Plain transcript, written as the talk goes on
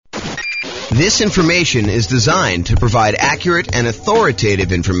This information is designed to provide accurate and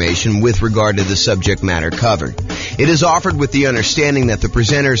authoritative information with regard to the subject matter covered. It is offered with the understanding that the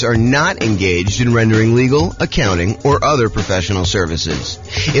presenters are not engaged in rendering legal, accounting, or other professional services.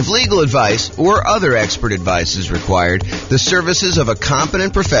 If legal advice or other expert advice is required, the services of a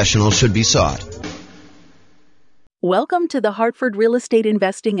competent professional should be sought. Welcome to the Hartford Real Estate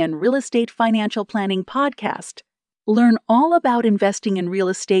Investing and Real Estate Financial Planning Podcast. Learn all about investing in real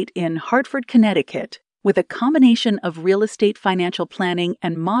estate in Hartford, Connecticut, with a combination of real estate financial planning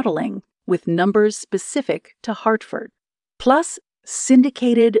and modeling with numbers specific to Hartford, plus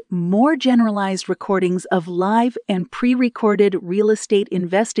syndicated, more generalized recordings of live and pre-recorded real estate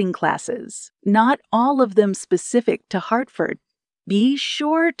investing classes, not all of them specific to Hartford. Be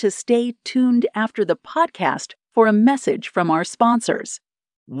sure to stay tuned after the podcast for a message from our sponsors.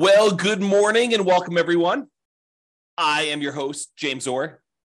 Well, good morning and welcome, everyone. I am your host, James Orr,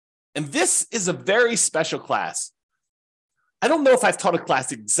 and this is a very special class. I don't know if I've taught a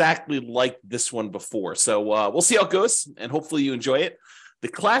class exactly like this one before, so we'll see how it goes, and hopefully you enjoy it. The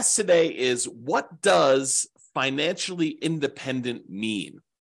class today is, what does financially independent mean?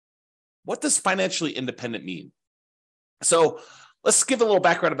 What does financially independent mean? So let's give a little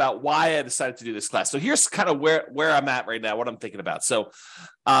background about why I decided to do this class. So here's kind of where I'm at right now, what I'm thinking about. So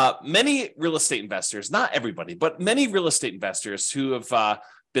many real estate investors, not everybody, but many real estate investors who have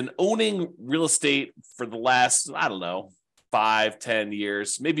been owning real estate for the last, 5-10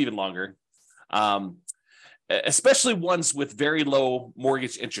 years, maybe even longer, especially ones with very low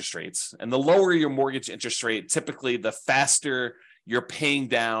mortgage interest rates. And the lower your mortgage interest rate, typically the faster you're paying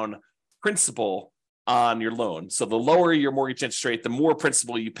down principal on your loan. So the lower your mortgage interest rate, the more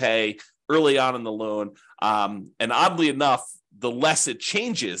principal you pay early on in the loan. And oddly enough, the less it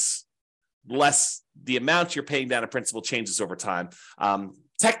changes, the less the amount you're paying down in principal changes over time.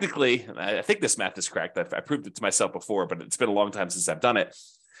 Technically, and I think this math is correct. I proved it to myself before, but it's been a long time since I've done it.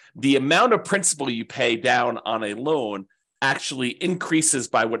 The amount of principal you pay down on a loan actually increases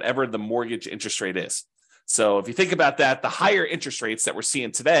by whatever the mortgage interest rate is. So if you think about that, the higher interest rates that we're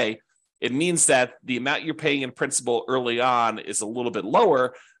seeing today, it means that the amount you're paying in principal early on is a little bit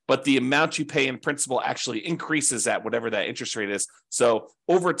lower, but the amount you pay in principal actually increases at whatever that interest rate is. So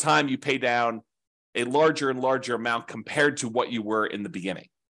over time, you pay down a larger and larger amount compared to what you were in the beginning,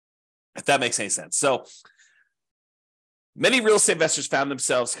 if that makes any sense. So many real estate investors found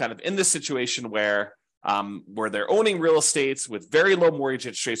themselves kind of in this situation where they're owning real estates with very low mortgage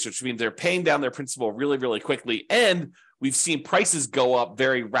interest rates, which means they're paying down their principal really, really quickly. And we've seen prices go up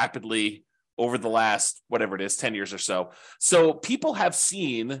very rapidly over the last, 10 years or so. So people have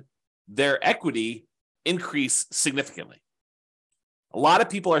seen their equity increase significantly. A lot of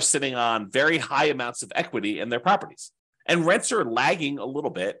people are sitting on very high amounts of equity in their properties, and rents are lagging a little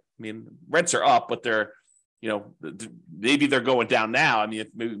bit. I mean, rents are up, but they're, maybe they're going down now. I mean,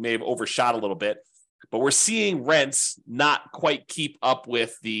 it may have overshot a little bit, but we're seeing rents not quite keep up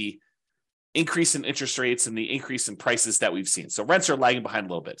with the increase in interest rates and the increase in prices that we've seen. So rents are lagging behind a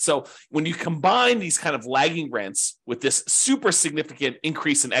little bit. So when you combine these kind of lagging rents with this super significant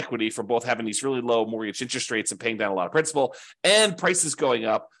increase in equity from both having these really low mortgage interest rates and paying down a lot of principal and prices going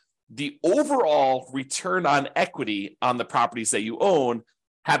up, the overall return on equity on the properties that you own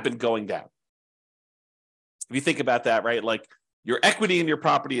have been going down. If you think about that, right? Like, your equity in your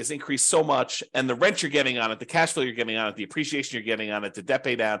property has increased so much, and the rent you're getting on it, the cash flow you're getting on it, the appreciation you're getting on it, the debt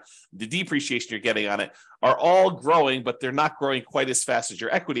pay down, the depreciation you're getting on it are all growing, but they're not growing quite as fast as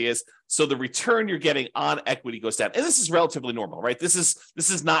your equity is. So the return you're getting on equity goes down. And this is relatively normal, right? This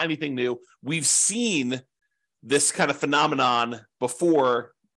is not anything new. We've seen this kind of phenomenon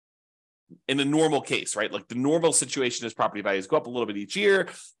before in a normal case, right? Like, the normal situation is property values go up a little bit each year.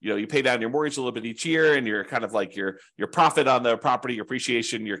 You pay down your mortgage a little bit each year, and you're kind of like your profit on the property, your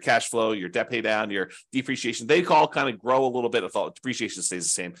appreciation, your cash flow, your debt pay down, your depreciation, they all kind of grow a little bit. If all depreciation stays the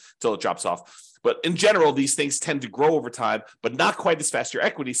same until it drops off. But in general, these things tend to grow over time, but not quite as fast your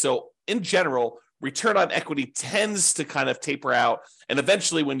equity. So in general, return on equity tends to kind of taper out. And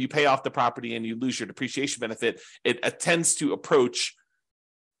eventually, when you pay off the property and you lose your depreciation benefit, it tends to approach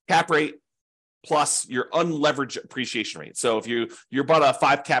cap rate plus your unleveraged appreciation rate. So if you bought a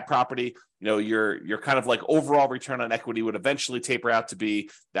 5 cap property, your kind of like overall return on equity would eventually taper out to be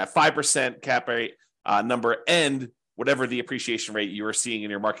that 5% cap rate number, and whatever the appreciation rate you are seeing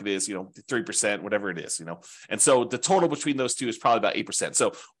in your market is, 3%, whatever it is, And so the total between those two is probably about 8%.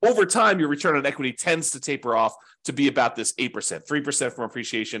 So over time, your return on equity tends to taper off to be about this 8%, 3% from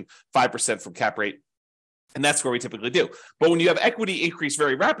appreciation, 5% from cap rate. And that's where we typically do. But when you have equity increase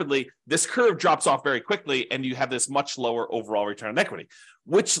very rapidly, this curve drops off very quickly, and you have this much lower overall return on equity,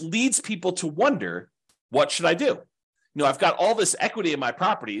 which leads people to wonder, what should I do? I've got all this equity in my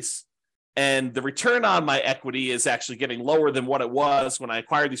properties, and the return on my equity is actually getting lower than what it was when I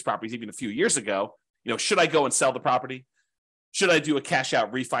acquired these properties even a few years ago. Should I go and sell the property? Should I do a cash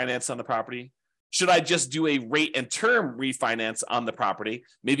out refinance on the property? Should I just do a rate and term refinance on the property?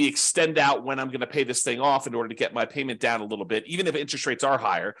 Maybe extend out when I'm going to pay this thing off in order to get my payment down a little bit. Even if interest rates are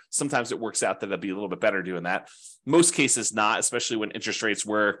higher, sometimes it works out that it'll be a little bit better doing that. Most cases not, especially when interest rates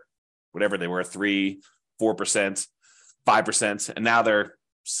were whatever they were, 3%, 4%, 5%, and now they're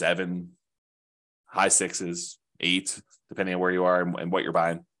 7%, high 6s, 8%, depending on where you are and what you're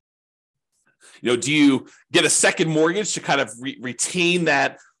buying. Do you get a second mortgage to kind of retain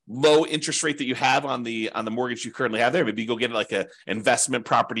that low interest rate that you have on the mortgage you currently have there? Maybe you go get like a investment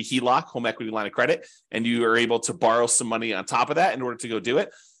property HELOC, home equity line of credit, and you are able to borrow some money on top of that in order to go do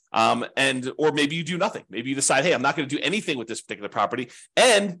it. Or maybe you do nothing. Maybe you decide, hey, I'm not going to do anything with this particular property.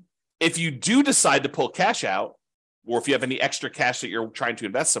 And if you do decide to pull cash out, or if you have any extra cash that you're trying to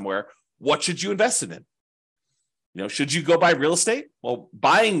invest somewhere, what should you invest it in? Should you go buy real estate? Well,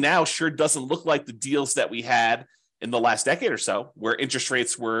 buying now sure doesn't look like the deals that we had in the last decade or so, where interest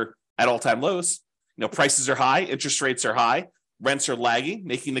rates were at all-time lows. Prices are high, interest rates are high, rents are lagging,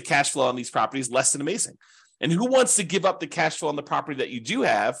 making the cash flow on these properties less than amazing. And who wants to give up the cash flow on the property that you do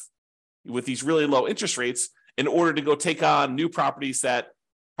have with these really low interest rates in order to go take on new properties that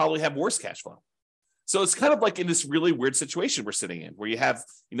probably have worse cash flow? So it's kind of like in this really weird situation we're sitting in, where you have,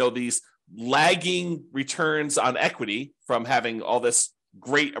 these lagging returns on equity from having all this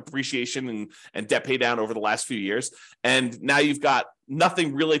great appreciation and debt pay down over the last few years. And now you've got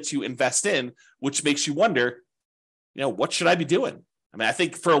nothing really to invest in, which makes you wonder, what should I be doing? I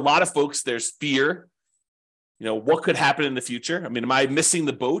think for a lot of folks, there's fear. What could happen in the future? Am I missing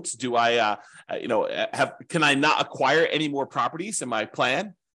the boat? Do I, can I not acquire any more properties in my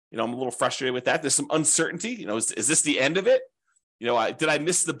plan? I'm a little frustrated with that. There's some uncertainty. Is this the end of it? Did I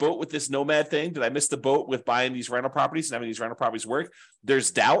miss the boat with this nomad thing? Did I miss the boat with buying these rental properties and having these rental properties work? There's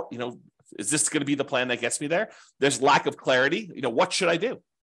doubt. Is this going to be the plan that gets me there? There's lack of clarity. What should I do?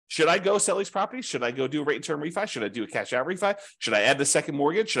 Should I go sell these properties? Should I go do a rate and term refi? Should I do a cash out refi? Should I add the second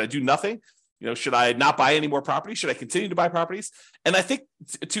mortgage? Should I do nothing? Should I not buy any more properties? Should I continue to buy properties? And I think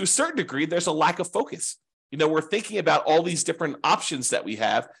to a certain degree, there's a lack of focus. We're thinking about all these different options that we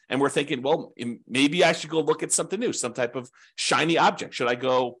have, and we're thinking, well, maybe I should go look at something new, some type of shiny object. Should I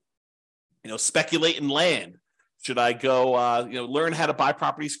go, speculate in land? Should I go, learn how to buy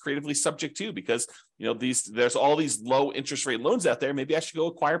properties creatively subject to? Because, there's all these low interest rate loans out there. Maybe I should go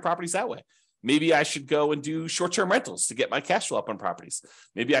acquire properties that way. Maybe I should go and do short-term rentals to get my cash flow up on properties.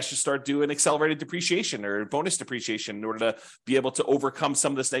 Maybe I should start doing accelerated depreciation or bonus depreciation in order to be able to overcome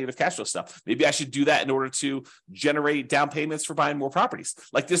some of this negative cash flow stuff. Maybe I should do that in order to generate down payments for buying more properties.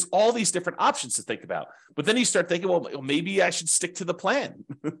 Like there's all these different options to think about. But then you start thinking, well, maybe I should stick to the plan.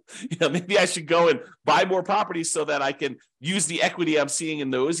 Maybe I should go and buy more properties so that I can use the equity I'm seeing in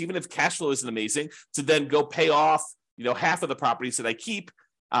those, even if cash flow isn't amazing, to then go pay off, half of the properties that I keep.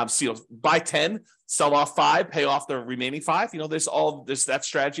 Buy 10, sell off 5, pay off the remaining 5. There's that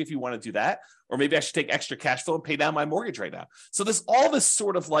strategy if you want to do that. Or maybe I should take extra cash flow and pay down my mortgage right now. So there's all this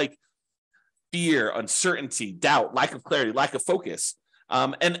sort of like fear, uncertainty, doubt, lack of clarity, lack of focus.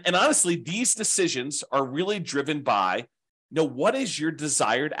 And honestly, these decisions are really driven by, what is your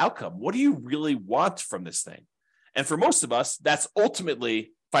desired outcome? What do you really want from this thing? And for most of us, that's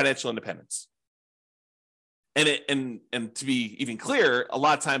ultimately financial independence. And to be even clearer, a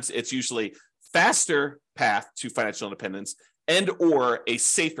lot of times it's usually faster path to financial independence and or a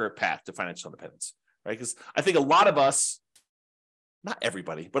safer path to financial independence, right? Because I think a lot of us, not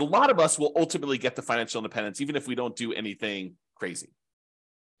everybody, but a lot of us will ultimately get to financial independence, even if we don't do anything crazy,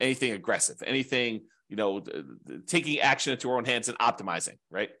 anything aggressive, anything, taking action into our own hands and optimizing,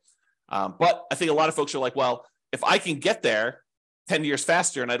 right? But I think a lot of folks are like, well, if I can get there 10 years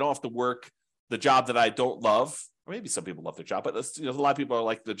faster and I don't have to work the job that I don't love, or maybe some people love their job, but a lot of people are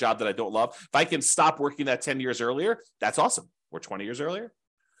like the job that I don't love. If I can stop working that 10 years earlier, that's awesome. Or 20 years earlier.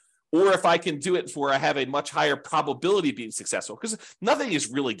 Or if I can do it where I have a much higher probability of being successful, because nothing is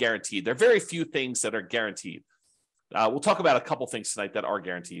really guaranteed. There are very few things that are guaranteed. We'll talk about a couple things tonight that are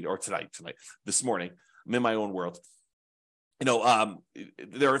guaranteed, or this morning. I'm in my own world. There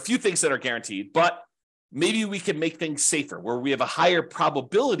are a few things that are guaranteed, but maybe we can make things safer where we have a higher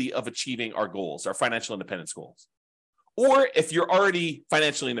probability of achieving our goals, our financial independence goals. Or if you're already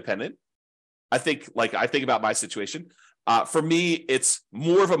financially independent, I think about my situation. For me, it's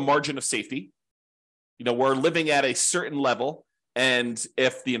more of a margin of safety. we're living at a certain level. And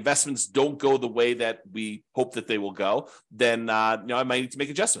if the investments don't go the way that we hope that they will go, then I might need to make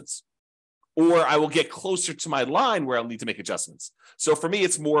adjustments. Or I will get closer to my line where I'll need to make adjustments. So for me,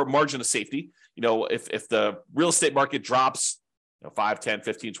 it's more margin of safety. If the real estate market drops 5, 10,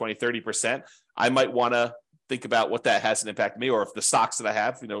 15, 20, 30%, I might want to think about what that has an impact on me. Or if the stocks that I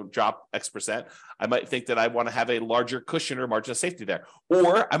have, drop X percent, I might think that I want to have a larger cushion or margin of safety there.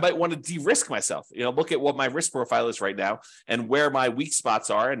 Or I might want to de-risk myself, look at what my risk profile is right now and where my weak spots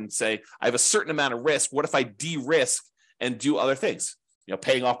are and say, I have a certain amount of risk. What if I de-risk and do other things?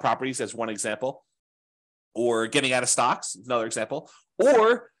 Paying off properties as one example, or getting out of stocks is another example.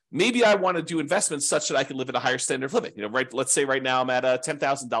 Or maybe I want to do investments such that I can live at a higher standard of living. Let's say right now I'm at a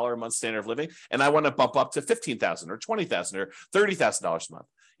 $10,000 a month standard of living, and I want to bump up to $15,000 or $20,000 or $30,000 a month.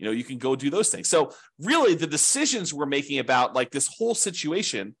 You can go do those things. So really, the decisions we're making about like this whole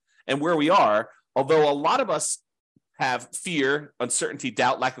situation and where we are, although a lot of us have fear, uncertainty,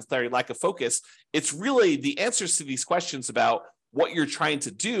 doubt, lack of clarity, lack of focus, it's really the answers to these questions about what you're trying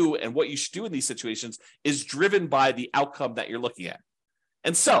to do and what you should do in these situations is driven by the outcome that you're looking at.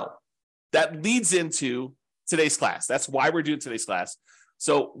 And so that leads into today's class. That's why we're doing today's class.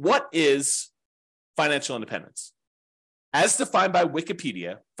 So what is financial independence? As defined by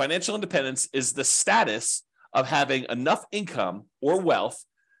Wikipedia, financial independence is the status of having enough income or wealth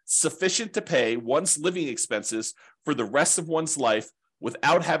sufficient to pay one's living expenses for the rest of one's life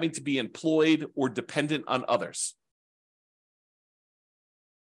without having to be employed or dependent on others.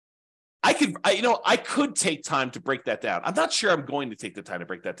 I could take time to break that down. I'm not sure I'm going to take the time to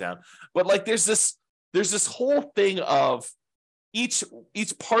break that down, but like there's this whole thing of each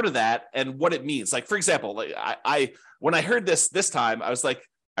part of that and what it means. Like, for example, like I when I heard this time, I was like,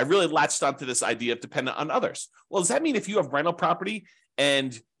 I really latched onto this idea of dependent on others. Well, does that mean if you have rental property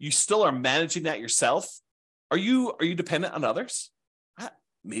and you still are managing that yourself, are you dependent on others?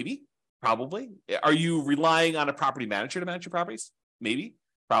 Maybe, probably. Are you relying on a property manager to manage your properties? Maybe,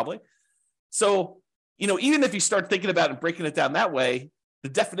 probably. So, even if you start thinking about it and breaking it down that way, the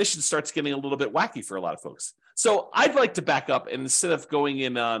definition starts getting a little bit wacky for a lot of folks. So I'd like to back up, and instead of going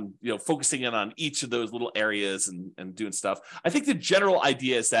in on, focusing in on each of those little areas and doing stuff, I think the general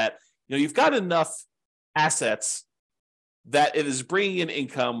idea is that, you've got enough assets that it is bringing in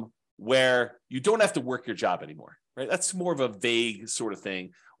income where you don't have to work your job anymore, right? That's more of a vague sort of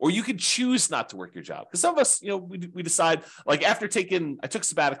thing. Or you can choose not to work your job. Because some of us, we decide, like after I took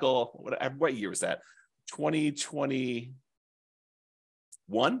sabbatical, what year was that?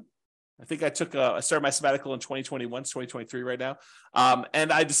 2021? I think I started my sabbatical in 2021, it's 2023 right now.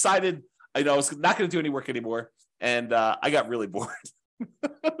 And I decided, I was not going to do any work anymore. And I got really bored,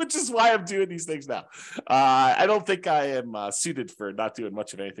 which is why I'm doing these things now. I don't think I am suited for not doing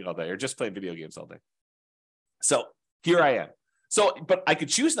much of anything all day or just playing video games all day. So here I am. So, but I could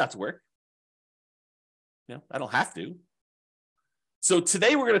choose not to work. I don't have to. So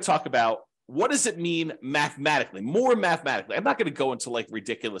today we're going to talk about what does it mean mathematically, more mathematically. I'm not going to go into like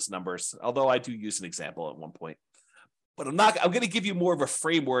ridiculous numbers, although I do use an example at one point. But I'm going to give you more of a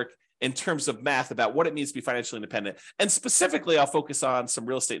framework in terms of math about what it means to be financially independent. And specifically, I'll focus on some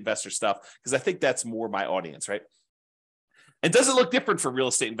real estate investor stuff because I think that's more my audience, right? And does it look different for real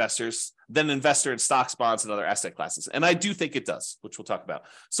estate investors than an investor in stocks, bonds, and other asset classes? And I do think it does, which we'll talk about.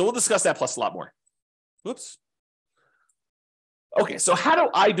 So we'll discuss that plus a lot more. Whoops. Okay, so how do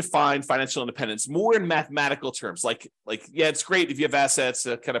I define financial independence more in mathematical terms? Like, yeah, it's great if you have assets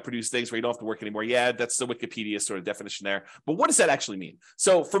that kind of produce things where you don't have to work anymore. Yeah, that's the Wikipedia sort of definition there. But what does that actually mean?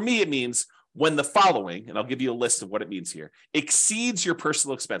 So for me, it means when the following, and I'll give you a list of what it means here, exceeds your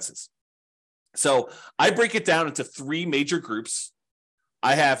personal expenses. So I break it down into three major groups.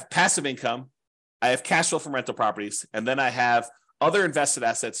 I have passive income, I have cash flow from rental properties, and then I have other invested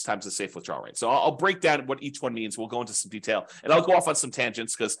assets times the safe withdrawal rate. So I'll break down what each one means. We'll go into some detail, and I'll go off on some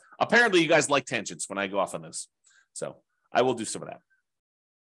tangents because apparently you guys like tangents when I go off on this. So I will do some of that.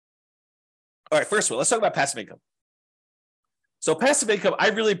 All right, first of all, let's talk about passive income. So passive income, I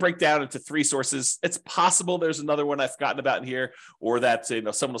really break down into three sources. It's possible there's another one I've forgotten about in here, or that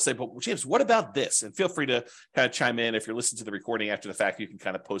someone will say, "But James, what about this?" And feel free to kind of chime in if you're listening to the recording after the fact. You can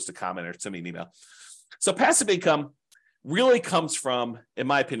kind of post a comment or send me an email. So passive income really comes from, in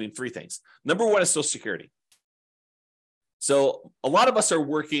my opinion, three things. Number one is Social Security. So a lot of us are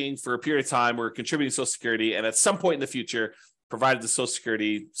working for a period of time, we're contributing to Social Security, and at some point in the future, provided the Social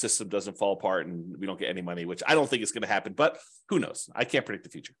Security system doesn't fall apart and we don't get any money, which I don't think is going to happen, but who knows? I can't predict the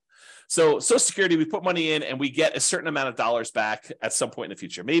future. So Social Security, we put money in and we get a certain amount of dollars back at some point in the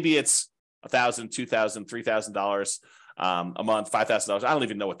future. Maybe it's $1,000, $2,000, $3,000. a month, $5,000. I don't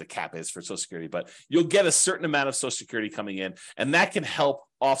even know what the cap is for Social Security, but you'll get a certain amount of Social Security coming in, and that can help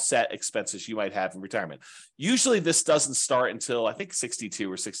offset expenses you might have in retirement. Usually this doesn't start until I think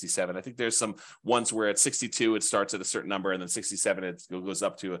 62 or 67. I think there's some ones where at 62, it starts at a certain number, and then 67, it goes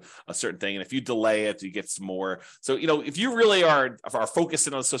up to a certain thing. And if you delay it, you get some more. So, if you really are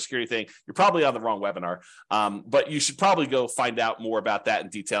focusing on the Social Security thing, you're probably on the wrong webinar. But you should probably go find out more about that in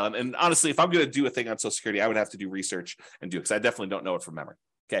detail. And honestly, if I'm going to do a thing on Social Security, I would have to do research and do it, because I definitely don't know it from memory.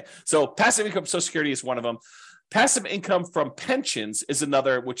 Okay. So passive income Social Security is one of them. Passive income from pensions is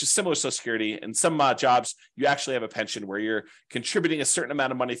another, which is similar to Social Security. In some jobs, you actually have a pension where you're contributing a certain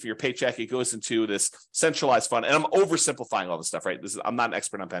amount of money for your paycheck. It goes into this centralized fund. And I'm oversimplifying all this stuff, right? I'm not an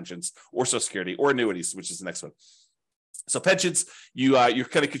expert on pensions or Social Security or annuities, which is the next one. So pensions, you're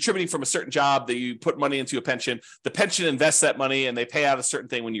kind of contributing from a certain job that you put money into a pension. The pension invests that money and they pay out a certain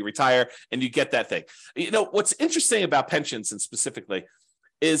thing when you retire, and you get that thing. What's interesting about pensions, and specifically,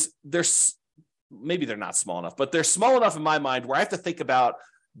 is maybe they're not small enough, but they're small enough in my mind where I have to think about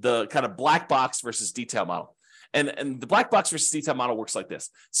the kind of black box versus detail model. And the black box versus detail model works like this.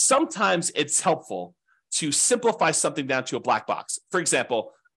 Sometimes it's helpful to simplify something down to a black box. For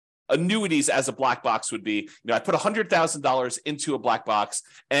example, annuities as a black box would be, I put $100,000 into a black box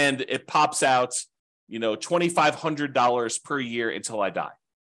and it pops out, $2,500 per year until I die.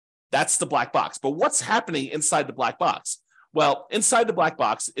 That's the black box. But what's happening inside the black box? Well, inside the black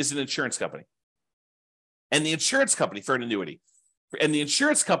box is an insurance company. And the insurance company for an annuity,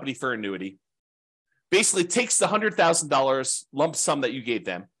 basically takes the $100,000 lump sum that you gave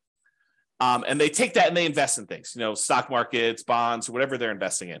them, and they take that and they invest in things, stock markets, bonds, whatever they're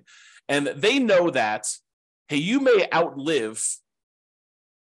investing in. And they know that, hey, you may outlive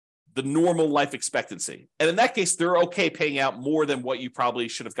the normal life expectancy. And in that case, they're okay paying out more than what you probably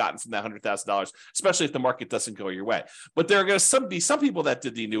should have gotten from that $100,000, especially if the market doesn't go your way. But there are going to be some people that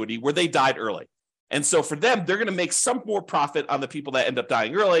did the annuity where they died early. And so for them, they're going to make some more profit on the people that end up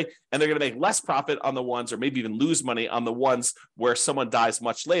dying early, and they're going to make less profit on the ones, or maybe even lose money on the ones where someone dies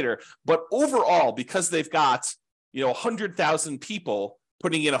much later. But overall, because they've got, 100,000 people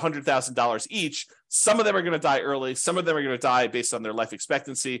putting in $100,000 each, some of them are going to die early. Some of them are going to die based on their life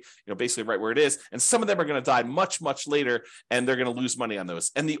expectancy, basically right where it is. And some of them are going to die much, much later, and they're going to lose money on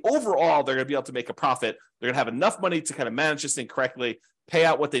those. And the overall, they're going to be able to make a profit. They're going to have enough money to kind of manage this thing correctly, pay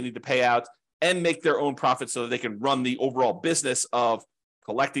out what they need to pay out, and make their own profit so that they can run the overall business of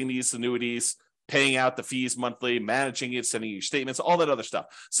collecting these annuities, paying out the fees monthly, managing it, sending you statements, all that other stuff.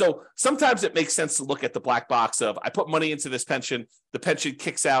 So sometimes it makes sense to look at the black box of, I put money into this pension, the pension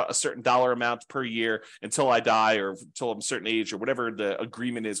kicks out a certain dollar amount per year until I die, or until I'm a certain age, or whatever the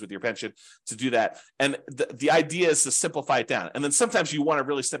agreement is with your pension to do that. And the idea is to simplify it down. And then sometimes you want to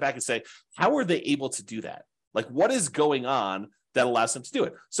really step back and say, how are they able to do that? Like, what is going on that allows them to do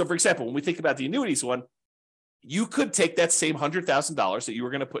it? So for example, when we think about the annuities one, you could take that same $100,000 that you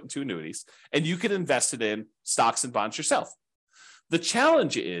were going to put into annuities, and you could invest it in stocks and bonds yourself. The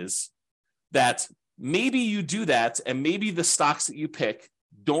challenge is that maybe you do that, and maybe the stocks that you pick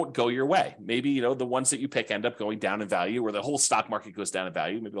don't go your way. Maybe, the ones that you pick end up going down in value, or the whole stock market goes down in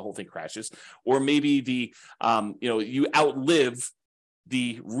value. Maybe the whole thing crashes, or maybe you outlive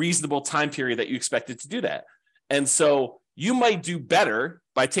the reasonable time period that you expected to do that. And so you might do better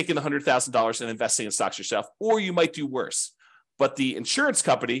by taking the $100,000 and investing in stocks yourself, or you might do worse. But the insurance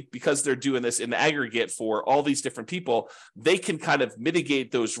company, because they're doing this in the aggregate for all these different people, they can kind of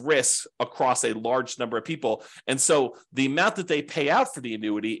mitigate those risks across a large number of people. And so the amount that they pay out for the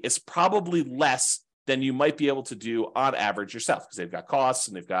annuity is probably less than you might be able to do on average yourself, because they've got costs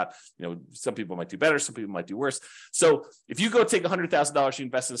and they've got, some people might do better, some people might do worse. So if you go take $100,000, you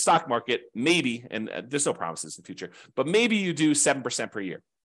invest in the stock market, maybe, and there's no promises in the future, but maybe you do 7% per year.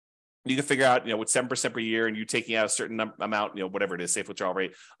 You can figure out, with 7% per year, and you taking out a certain amount, whatever it is, safe withdrawal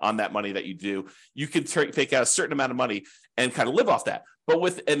rate on that money that you do, you can take out a certain amount of money and kind of live off that. But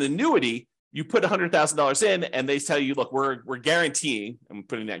with an annuity, you put $100,000 in, and they tell you, look, we're guaranteeing, I'm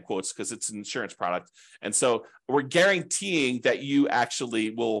putting that in quotes because it's an insurance product. And so we're guaranteeing that you actually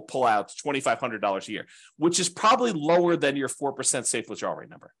will pull out $2,500 a year, which is probably lower than your 4% safe withdrawal rate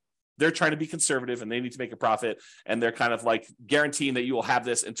number. They're trying to be conservative, and they need to make a profit. And they're kind of like guaranteeing that you will have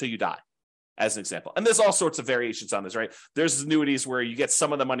this until you die, as an example. And there's all sorts of variations on this, right? There's annuities where you get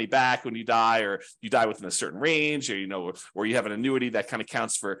some of the money back when you die, or you die within a certain range, or, or you have an annuity that kind of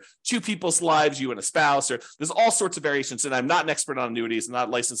counts for two people's lives, you and a spouse, or there's all sorts of variations. And I'm not an expert on annuities. I'm not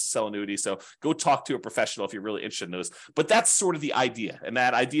licensed to sell annuities. So go talk to a professional if you're really interested in those. But that's sort of the idea. And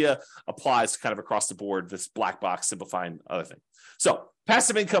that idea applies kind of across the board, this black box simplifying other thing. So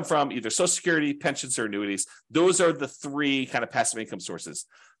passive income from either Social Security, pensions, or annuities. Those are the three kind of passive income sources.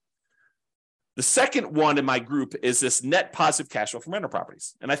 The second one in my group is this net positive cash flow from rental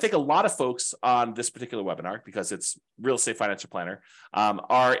properties. And I think a lot of folks on this particular webinar, because it's Real Estate Financial Planner,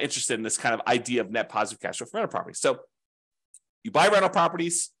 are interested in this kind of idea of net positive cash flow from rental properties. So you buy rental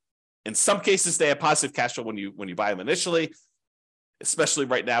properties. In some cases, they have positive cash flow when you buy them initially, especially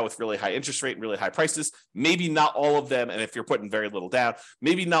right now with really high interest rate and really high prices. Maybe not all of them, and if you're putting very little down,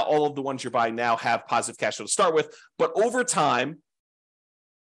 maybe not all of the ones you're buying now have positive cash flow to start with. But over time,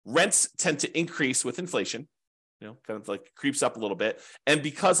 rents tend to increase with inflation, kind of like creeps up a little bit. And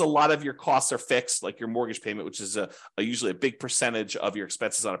because a lot of your costs are fixed, like your mortgage payment, which is usually a big percentage of your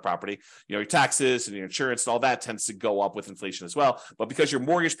expenses on a property, your taxes and your insurance and all that tends to go up with inflation as well. But because your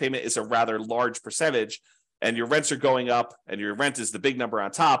mortgage payment is a rather large percentage and your rents are going up and your rent is the big number on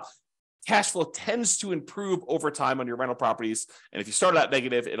top, cash flow tends to improve over time on your rental properties. And if you start out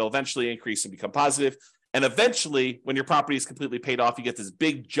negative, it'll eventually increase and become positive. And eventually, when your property is completely paid off, you get this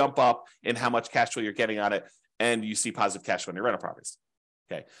big jump up in how much cash flow you're getting on it, and you see positive cash flow on your rental properties.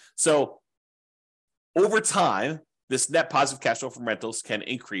 Okay, so over time, this net positive cash flow from rentals can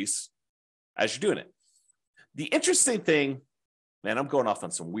increase as you're doing it. The interesting thing, man, I'm going off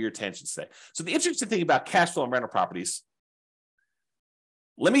on some weird tangents today. So the interesting thing about cash flow and rental properties,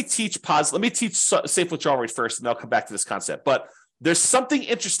 let me teach safe withdrawal rate first, and I'll come back to this concept. But there's something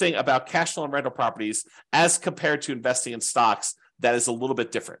interesting about cash flow and rental properties as compared to investing in stocks that is a little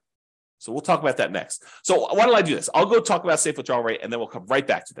bit different. So we'll talk about that next. So why don't I do this? I'll go talk about safe withdrawal rate, and then we'll come right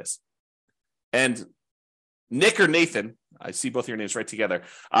back to this. And Nick or Nathan, I see both your names right together.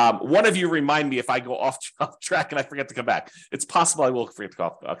 One of you remind me if I go off track and I forget to come back. It's possible I will forget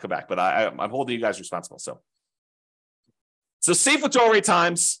to come back, but I'm holding you guys responsible. So safe withdrawal rate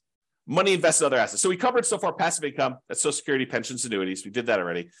times money invested in other assets. So we covered so far passive income, that's Social Security, pensions, annuities. We did that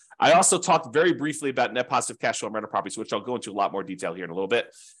already. I also talked very briefly about net positive cash flow and rental properties, which I'll go into a lot more detail here in a little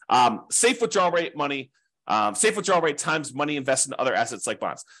bit. Safe withdrawal rate money, safe withdrawal rate times money invested in other assets like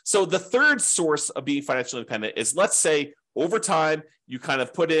bonds. So the third source of being financially independent is, let's say over time, you kind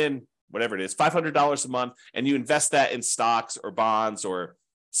of put in whatever it is, $500 a month, and you invest that in stocks or bonds or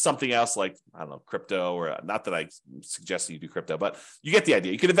something else like, I don't know, crypto, or not that I suggest you do crypto, but you get the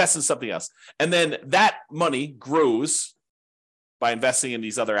idea. You can invest in something else. And then that money grows by investing in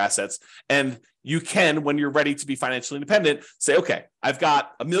these other assets. And you can, when you're ready to be financially independent, say, okay, I've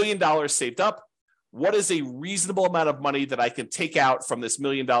got $1 million saved up. What is a reasonable amount of money that I can take out from this $1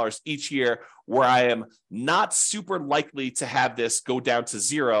 million each year where I am not super likely to have this go down to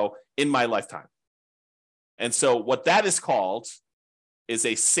zero in my lifetime? And so what that is called is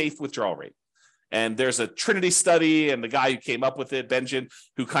a safe withdrawal rate. And there's a Trinity study, and the guy who came up with it, Benjamin,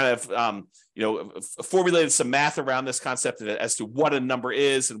 who kind of formulated some math around this concept as to what a number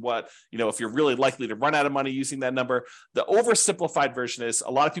is and what, if you're really likely to run out of money using that number. The oversimplified version is,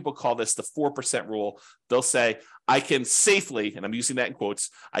 a lot of people call this the 4% rule. They'll say, I can safely, and I'm using that in quotes,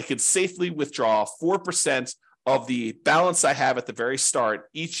 I can safely withdraw 4% of the balance I have at the very start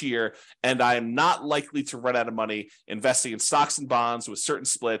each year, and I am not likely to run out of money investing in stocks and bonds with certain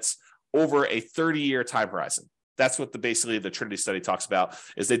splits over a 30-year time horizon. That's what basically the Trinity study talks about,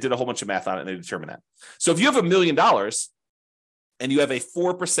 is they did a whole bunch of math on it and they determined that. So if you have $1 million and you have a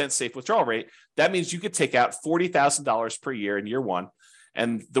 4% safe withdrawal rate, that means you could take out $40,000 per year in year one.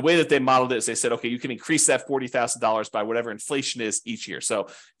 And the way that they modeled it is they said, okay, you can increase that $40,000 by whatever inflation is each year. So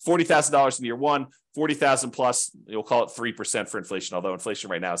 $40,000 in year one, 40,000 plus, you'll call it 3% for inflation, although inflation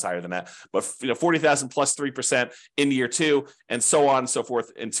right now is higher than that. But 40,000 plus 3% in year two, and so on and so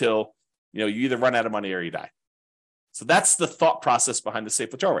forth until you either run out of money or you die. So that's the thought process behind the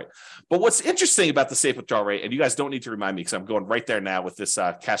safe withdrawal rate. But what's interesting about the safe withdrawal rate, and you guys don't need to remind me because I'm going right there now with this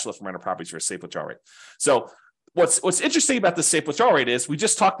cash flow from rental properties for a safe withdrawal rate. So what's interesting about the safe withdrawal rate is, we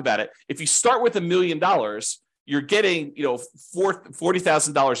just talked about it. If you start with $1 million, you're getting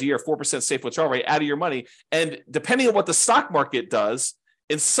 $40,000 a year, 4% safe withdrawal rate out of your money. And depending on what the stock market does,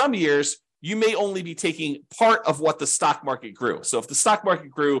 in some years, you may only be taking part of what the stock market grew. So if the stock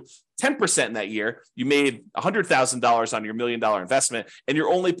market grew 10% in that year, you made $100,000 on your $1 million investment, and you're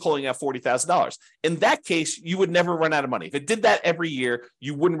only pulling out $40,000. In that case, you would never run out of money. If it did that every year,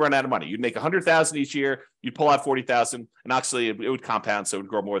 you wouldn't run out of money. You'd make $100,000 each year, you'd pull out $40,000, and actually it would compound, so it would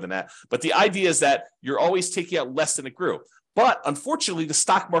grow more than that. But the idea is that you're always taking out less than it grew. But unfortunately, the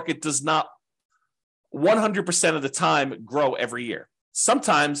stock market does not 100% of the time grow every year.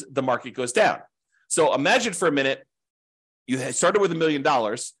 Sometimes the market goes down. So imagine for a minute, you started with $1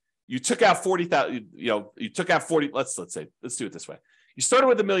 million. You took out 40,000, you took out 40, let's do it this way. You started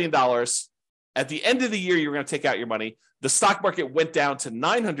with $1 million At the end of the year, you're going to take out your money. The stock market went down to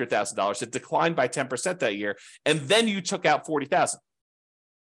 $900,000. It declined by 10% that year. And then you took out $40,000.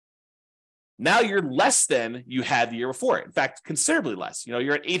 Now you're less than you had the year before. In fact, considerably less.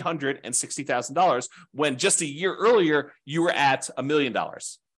 You're at $860,000 when just a year earlier, you were at $1 million.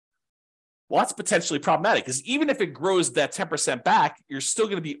 Well, that's potentially problematic because even if it grows that 10% back, you're still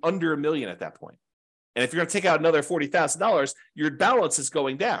going to be under $1 million at that point. And if you're going to take out another $40,000, your balance is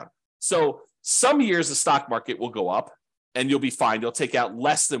going down. So some years the stock market will go up and you'll be fine. You'll take out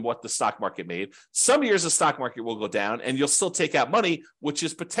less than what the stock market made. Some years the stock market will go down and you'll still take out money, which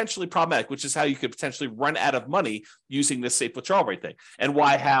is potentially problematic, which is how you could potentially run out of money using this safe withdrawal rate thing. And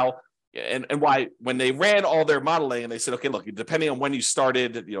why when they ran all their modeling and they said, okay, look, depending on when you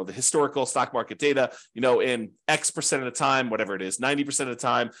started, the historical stock market data, in X percent of the time, whatever it is, 90% of the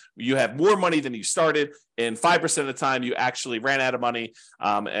time, you have more money than you started. In 5% of the time, you actually ran out of money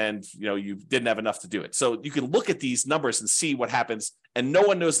and you didn't have enough to do it. So you can look at these numbers and see what happens, and no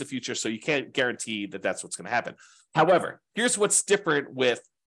one knows the future, so you can't guarantee that that's what's going to happen. However, here's what's different with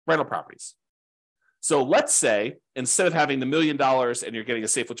rental properties. So let's say instead of having the $1 million and you're getting a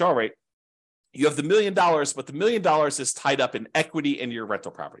safe withdrawal rate, you have the $1 million, but the $1 million is tied up in equity in your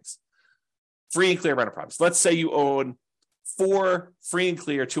rental properties, free and clear rental properties. Let's say you own 4 free and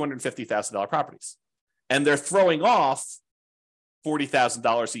clear $250,000 properties, and they're throwing off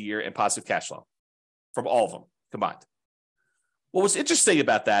 $40,000 a year in positive cash flow from all of them combined. Well, what's interesting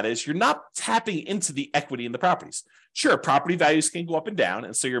about that is you're not tapping into the equity in the properties. Sure, property values can go up and down,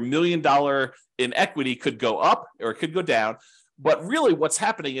 and so your $1 million in equity could go up or it could go down. But really what's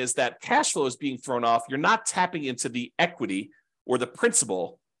happening is that cash flow is being thrown off. You're not tapping into the equity or the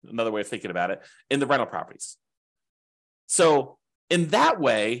principal, another way of thinking about it, in the rental properties. So in that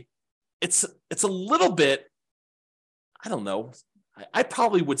way, it's a little bit, I don't know, I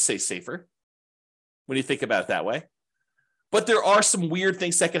probably would say safer when you think about it that way. But there are some weird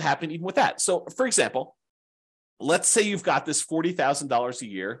things that can happen even with that. So for example, let's say you've got this $40,000 a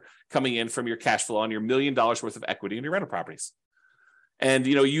year coming in from your cash flow on your $1 million worth of equity in your rental properties. And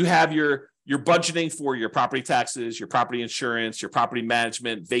you have your budgeting for your property taxes, your property insurance, your property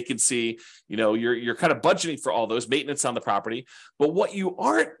management, vacancy. You're kind of budgeting for all those, maintenance on the property. But what you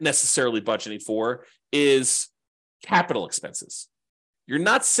aren't necessarily budgeting for is capital expenses. You're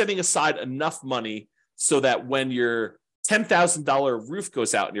not setting aside enough money so that when your $10,000 roof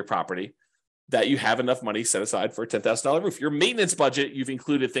goes out in your property, that you have enough money set aside for a $10,000 roof. Your maintenance budget, you've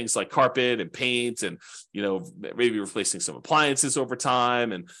included things like carpet and paint and, maybe replacing some appliances over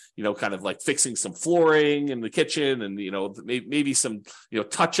time and, kind of like fixing some flooring in the kitchen and, maybe some,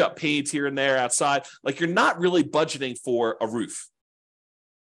 touch-up paint here and there outside. Like you're not really budgeting for a roof.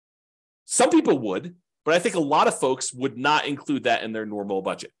 Some people would, but I think a lot of folks would not include that in their normal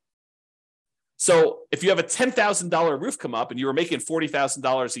budget. So if you have a $10,000 roof come up and you were making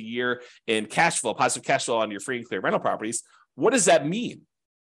 $40,000 a year in cash flow, positive cash flow on your free and clear rental properties, what does that mean?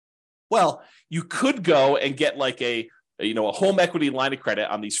 Well, you could go and get like a home equity line of credit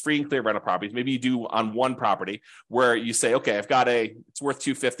on these free and clear rental properties. Maybe you do on one property where you say, okay, it's worth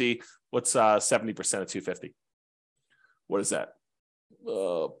 $250. What's 70% of $250? What is that?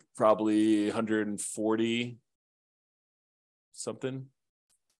 Probably 140 something.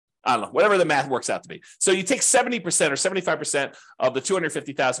 I don't know, whatever the math works out to be. So you take 70% or 75% of the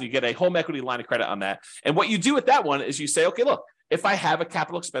 $250,000, you get a home equity line of credit on that. And what you do with that one is you say, okay, look, if I have a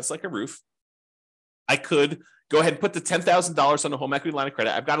capital expense like a roof, I could go ahead and put the $10,000 on the home equity line of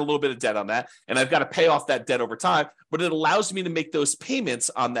credit. I've got a little bit of debt on that, and I've got to pay off that debt over time, but it allows me to make those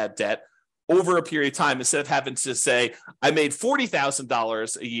payments on that debt over a period of time instead of having to say, I made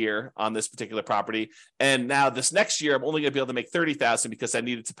 $40,000 a year on this particular property, and now this next year, I'm only going to be able to make $30,000 because I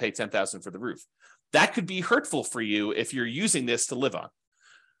needed to pay $10,000 for the roof. That could be hurtful for you if you're using this to live on.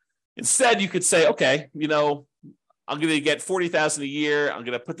 Instead, you could say, okay, I'm going to get $40,000 a year. I'm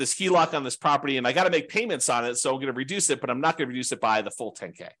going to put this HELOC on this property, and I got to make payments on it, so I'm going to reduce it, but I'm not going to reduce it by the full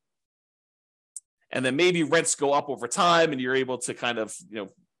 $10K. And then maybe rents go up over time, and you're able to kind of,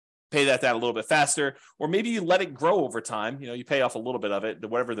 pay that down a little bit faster, or maybe you let it grow over time. You pay off a little bit of it,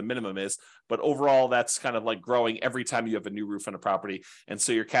 whatever the minimum is, but overall that's kind of like growing every time you have a new roof on a property. And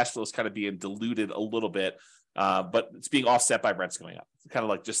so your cash flow is kind of being diluted a little bit, but it's being offset by rents going up. It's kind of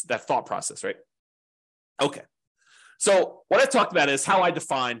like just that thought process, right? Okay. So what I talked about is how I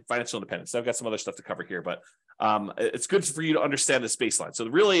define financial independence. So I've got some other stuff to cover here, but it's good for you to understand this baseline. So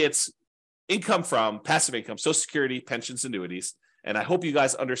really it's income from passive income, Social Security, pensions, annuities. And I hope you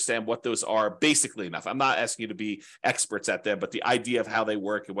guys understand what those are basically enough. I'm not asking you to be experts at them, but the idea of how they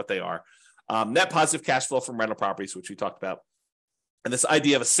work and what they are. Net positive cash flow from rental properties, which we talked about. And this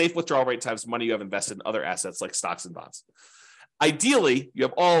idea of a safe withdrawal rate times money you have invested in other assets like stocks and bonds. Ideally, you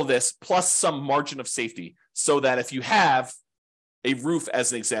have all of this plus some margin of safety so that if you have a roof,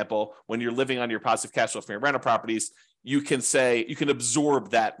 as an example, when you're living on your positive cash flow from your rental properties, you can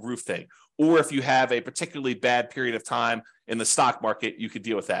absorb that roof thing. Or if you have a particularly bad period of time in the stock market, you could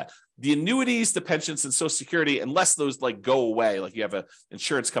deal with that. The annuities, the pensions, and Social Security, unless those go away, like you have an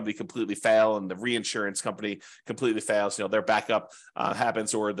insurance company completely fail and the reinsurance company completely fails, their backup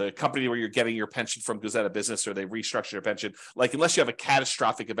happens, or the company where you're getting your pension from goes out of business, or they restructure your pension. Unless you have a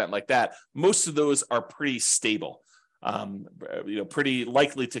catastrophic event like that, most of those are pretty stable. Pretty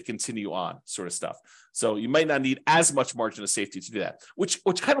likely to continue on, sort of stuff. So you might not need as much margin of safety to do that, which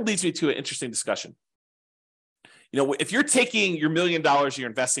kind of leads me to an interesting discussion. If you're taking your $1 million, you're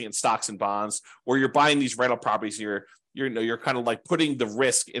investing in stocks and bonds, or you're buying these rental properties, you're kind of like putting the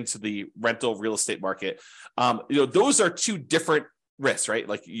risk into the rental real estate market. Those are two different risks, right?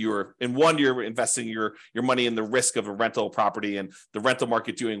 Like you're investing your money in the risk of a rental property and the rental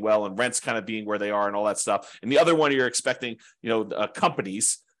market doing well and rents kind of being where they are and all that stuff. And the other one, you're expecting,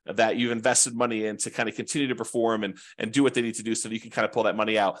 companies that you've invested money in to kind of continue to perform and do what they need to do so that you can kind of pull that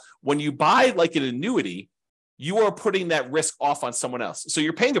money out. When you buy like an annuity, you are putting that risk off on someone else. So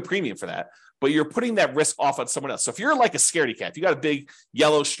you're paying a premium for that, but you're putting that risk off on someone else. So if you're like a scaredy cat, you got a big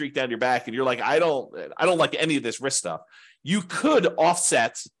yellow streak down your back and you're like, I don't like any of this risk stuff. You could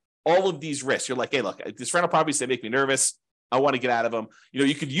offset all of these risks. You're like, hey, look, these rental properties, they make me nervous. I want to get out of them.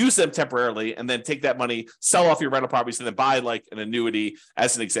 You could use them temporarily and then take that money, sell off your rental properties, and then buy like an annuity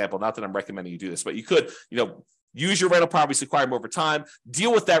as an example. Not that I'm recommending you do this, but you could, use your rental properties to acquire them over time,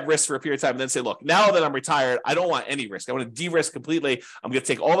 deal with that risk for a period of time, and then say, look, now that I'm retired, I don't want any risk. I want to de-risk completely. I'm going to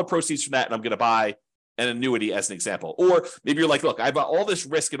take all the proceeds from that and I'm going to buy an annuity as an example. Or maybe you're like, look, I've got all this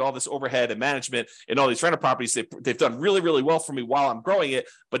risk and all this overhead and management and all these rental properties. They've done really, really well for me while I'm growing it.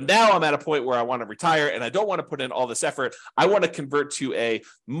 But now I'm at a point where I want to retire and I don't want to put in all this effort. I want to convert to a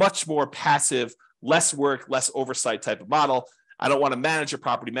much more passive, less work, less oversight type of model. I don't want to manage a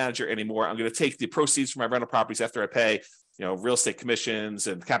property manager anymore. I'm going to take the proceeds from my rental properties after I pay, real estate commissions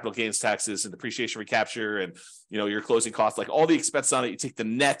and capital gains taxes and depreciation recapture and, your closing costs, like all the expenses on it. You take the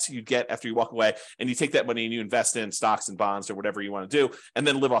net you get after you walk away and you take that money and you invest in stocks and bonds or whatever you want to do, and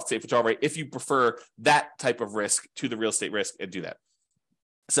then live off safe withdrawal rate if you prefer that type of risk to the real estate risk, and do that.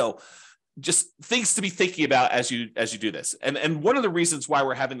 So just things to be thinking about as you do this. And one of the reasons why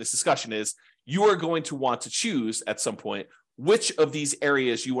we're having this discussion is you are going to want to choose at some point which of these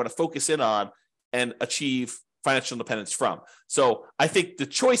areas you want to focus in on and achieve financial independence from. So I think the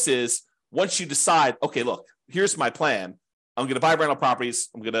choice is, once you decide, okay, look, here's my plan. I'm going to buy rental properties.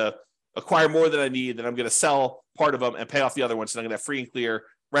 I'm going to acquire more than I need. Then I'm going to sell part of them and pay off the other ones. And I'm going to have free and clear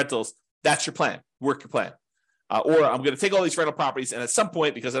rentals. That's your plan. Work your plan. Or I'm going to take all these rental properties, and at some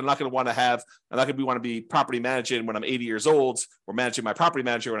point, because I'm not going to want to be property managing when I'm 80 years old, or managing my property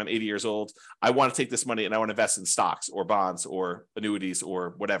manager when I'm 80 years old, I want to take this money and I want to invest in stocks or bonds or annuities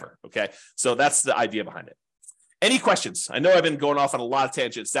or whatever. Okay. So that's the idea behind it. Any questions? I know I've been going off on a lot of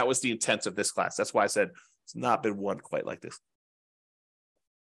tangents. That was the intent of this class. That's why I said it's not been one quite like this.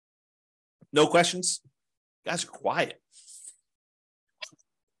 No questions? You guys are quiet.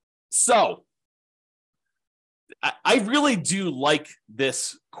 So I really do like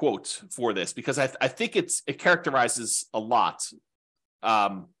this quote for this, because I think it characterizes a lot.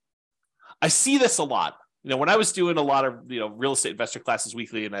 I see this a lot. When I was doing a lot of real estate investor classes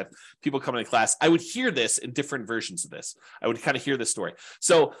weekly, and I have people coming to class, I would hear this in different versions of this. I would kind of hear this story.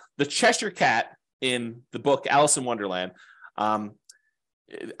 So the Cheshire Cat in the book Alice in Wonderland, I'll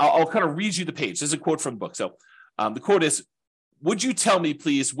kind of read you the page. This is a quote from the book. So the quote is, "Would you tell me,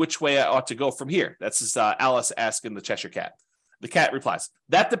 please, which way I ought to go from here?" That's just, Alice asking the Cheshire Cat. The cat replies,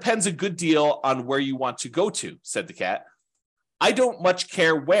 "That depends a good deal on where you want to go to," said the cat. "I don't much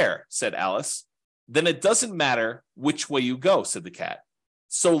care where," said Alice. "Then it doesn't matter which way you go," said the cat.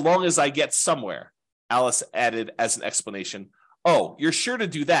 "So long as I get somewhere," Alice added as an explanation. "Oh, you're sure to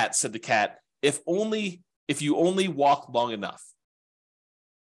do that," said the cat, if you only walk long enough."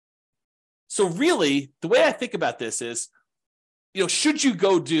 So really, the way I think about this is, should you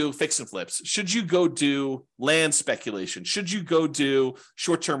go do fix and flips? Should you go do land speculation? Should you go do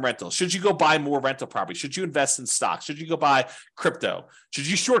short-term rentals? Should you go buy more rental property? Should you invest in stocks? Should you go buy crypto? Should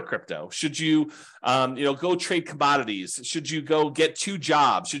you short crypto? Should you, go trade commodities? Should you go get 2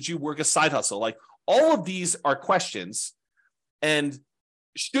 jobs? Should you work a side hustle? Like, all of these are questions, and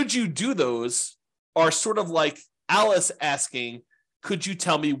should you do those are sort of like Alice asking, could you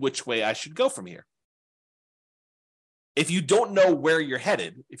tell me which way I should go from here? If you don't know where you're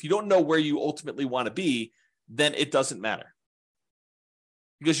headed, if you don't know where you ultimately want to be, then it doesn't matter.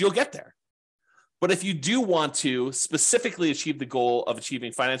 because you'll get there. But if you do want to specifically achieve the goal of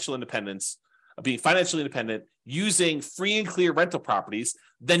achieving financial independence, of being financially independent using free and clear rental properties,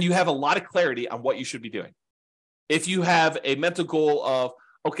 then you have a lot of clarity on what you should be doing. If you have a mental goal of,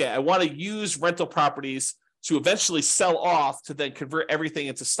 okay, I want to use rental properties to eventually sell off to then convert everything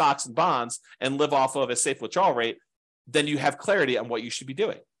into stocks and bonds and live off of a safe withdrawal rate, then you have clarity on what you should be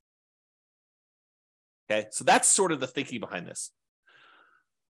doing. Okay, so that's sort of the thinking behind this.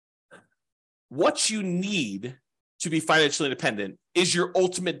 What you need to be financially independent is your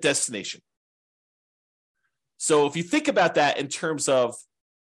ultimate destination. So if you think about that in terms of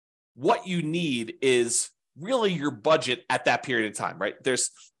what you need is really your budget at that period of time, right?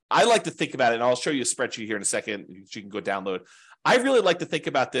 I like to think about it, and I'll show you a spreadsheet here in a second, which you can go download. I really like to think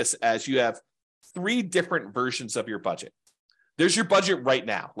about this as you have 3 different versions of your budget. There's your budget right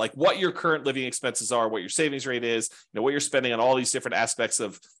now, like what your current living expenses are, what your savings rate is, what you're spending on all these different aspects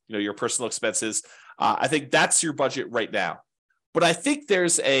of, your personal expenses. I think that's your budget right now. But I think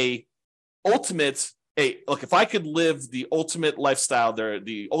there's if I could live the ultimate lifestyle,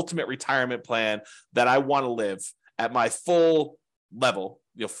 the ultimate retirement plan that I want to live at my full level,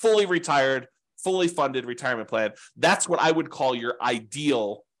 fully retired, fully funded retirement plan, that's what I would call your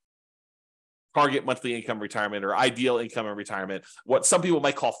ideal target monthly income retirement or ideal income in retirement, what some people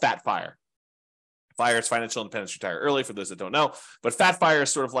might call Fat FIRE. FIRE is financial independence, retire early, for those that don't know. But Fat FIRE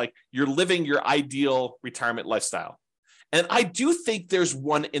is sort of like you're living your ideal retirement lifestyle. And I do think there's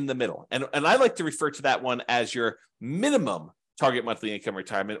one in the middle. And I like to refer to that one as your minimum target monthly income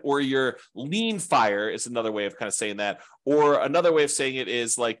retirement, or your lean FIRE is another way of kind of saying that. Or another way of saying it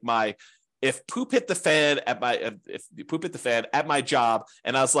is like if poop hit the fan at my job,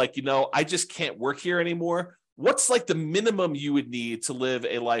 and I was like, I just can't work here anymore. What's like the minimum you would need to live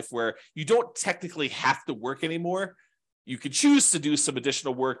a life where you don't technically have to work anymore? You could choose to do some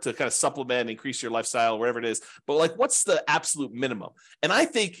additional work to kind of supplement, increase your lifestyle, whatever it is. But like, what's the absolute minimum? And I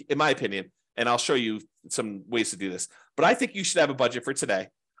think, in my opinion, and I'll show you some ways to do this, but I think you should have a budget for today.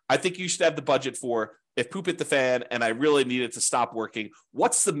 I think you should have the budget for if poop hit the fan and I really needed to stop working,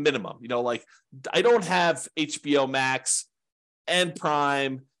 what's the minimum? Like I don't have HBO Max and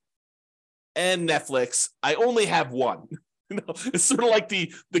Prime and Netflix. I only have one. It's sort of like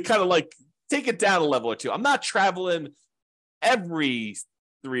the kind of like take it down a level or two. I'm not traveling every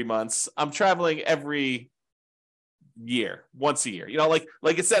 3 months. I'm traveling every year, once a year, like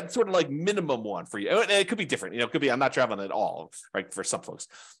it's that sort of like minimum one for you. And it could be different, it could be I'm not traveling at all, right? For some folks,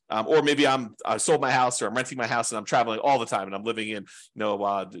 or maybe I sold my house or I'm renting my house and I'm traveling all the time and I'm living in,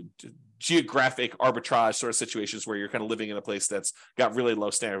 geographic arbitrage sort of situations where you're kind of living in a place that's got really low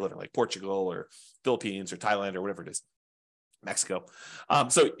standard of living, like Portugal or Philippines or Thailand or whatever it is. Mexico.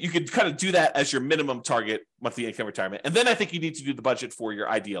 So you could kind of do that as your minimum target monthly income retirement. And then I think you need to do the budget for your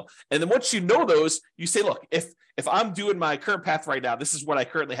ideal. And then once you know those, you say, look, if I'm doing my current path right now, this is what I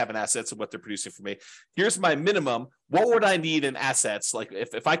currently have in assets and what they're producing for me. Here's my minimum. What would I need in assets? Like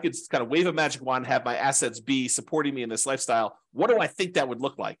if I could kind of wave a magic wand, have my assets be supporting me in this lifestyle, what do I think that would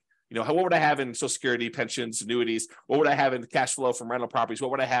look like? What would I have in Social Security, pensions, annuities? What would I have in cash flow from rental properties?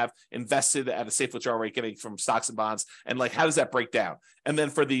 What would I have invested at a safe withdrawal rate getting from stocks and bonds? And like, how does that break down? And then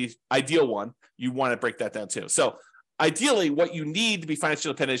for the ideal one, you want to break that down too. So ideally, what you need to be financially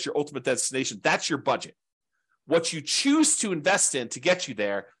independent is your ultimate destination. That's your budget. What you choose to invest in to get you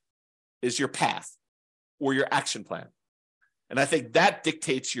there is your path or your action plan. And I think that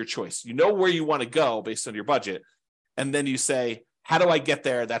dictates your choice. You know where you want to go based on your budget. And then you say, how do I get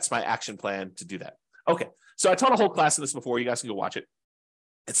there? That's my action plan to do that. Okay, so I taught a whole class on this before. You guys can go watch it.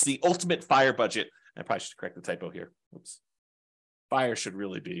 It's the ultimate FIRE budget. I probably should correct the typo here. Oops. FIRE should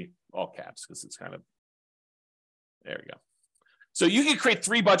really be all caps because it's kind of, there we go. So you can create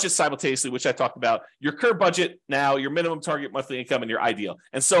 3 budgets simultaneously, which I talked about. Your current budget now, your minimum target monthly income, and your ideal.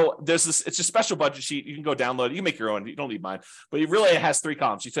 And so there's this, it's a special budget sheet. You can go download it. You can make your own. You don't need mine. But it has 3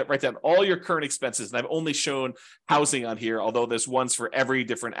 columns. You write down all your current expenses. And I've only shown housing on here, although there's ones for every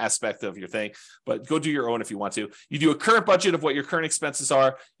different aspect of your thing. But go do your own if you want to. You do a current budget of what your current expenses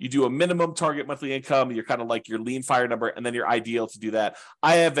are. You do a minimum target monthly income. You're kind of like your lean FIRE number, and then your ideal to do that.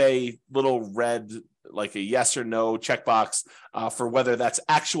 I have a little red like a yes or no checkbox for whether that's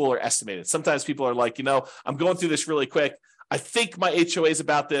actual or estimated. Sometimes people are like, I'm going through this really quick. I think my HOA is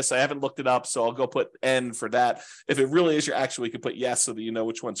about this. I haven't looked it up, so I'll go put N for that. If it really is your actual, you can put yes so that you know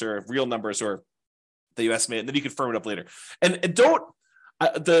which ones are real numbers or that you estimate, and then you can firm it up later. And don't,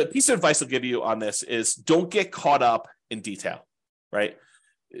 the piece of advice I'll give you on this is don't get caught up in detail, right?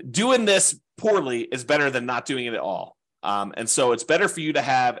 Doing this poorly is better than not doing it at all. And so it's better for you to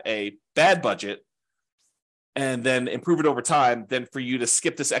have a bad budget and then improve it over time than for you to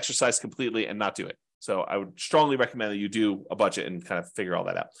skip this exercise completely and not do it. So I would strongly recommend that you do a budget and kind of figure all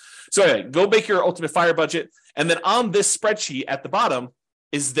that out. So anyway, go make your ultimate fire budget. And then on this spreadsheet at the bottom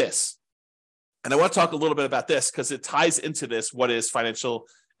is this. And I want to talk a little bit about this because it ties into this, what is financial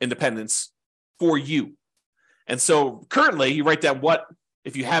independence for you. And so currently you write down what,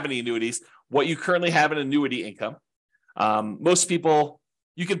 if you have any annuities, what you currently have in annuity income. Most people,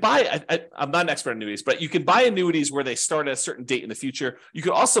 you can buy, I'm not an expert in annuities, but you can buy annuities where they start at a certain date in the future. You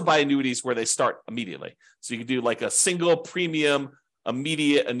can also buy annuities where they start immediately. So you can do like a single premium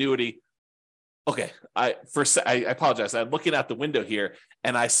immediate annuity. Okay, I apologize. I'm looking out the window here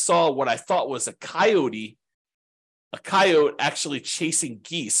and I saw what I thought was a coyote actually chasing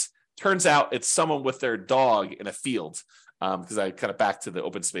geese. Turns out it's someone with their dog in a field. Because I kind of back to the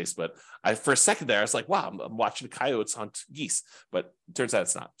open space, but for a second there, I was like, wow, I'm watching coyotes hunt geese, but it turns out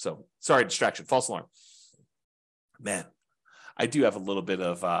it's not. So sorry, distraction, false alarm. Man, I do have a little bit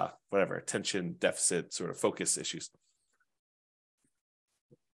of attention deficit sort of focus issues.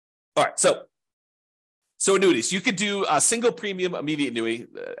 All right, so annuities. You could do a single premium immediate annuity,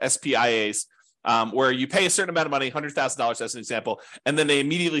 SPIAs, where you pay a certain amount of money, $100,000 as an example, and then they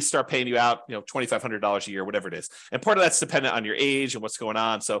immediately start paying you out, $2,500 a year, whatever it is. And part of that's dependent on your age and what's going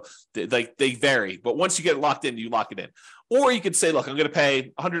on. So they vary, but once you get locked in, you lock it in. Or you could say, look, I'm going to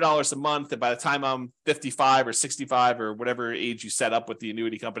pay $100 a month, and by the time I'm 55 or 65 or whatever age you set up with the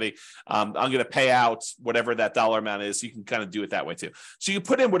annuity company, I'm going to pay out whatever that dollar amount is. You can kind of do it that way too. So you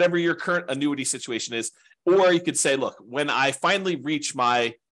put in whatever your current annuity situation is, or you could say, look, when I finally reach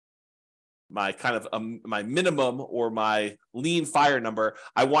my kind of my minimum or my lean fire number,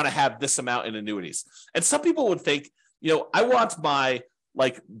 I want to have this amount in annuities. And some people would think, I want my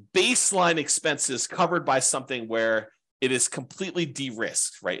like baseline expenses covered by something where it is completely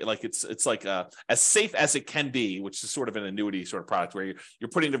de-risked, right? Like it's like as safe as it can be, which is sort of an annuity sort of product where you're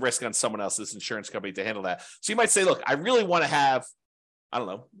putting the risk on someone else's insurance company to handle that. So you might say, look, I really want to have, I don't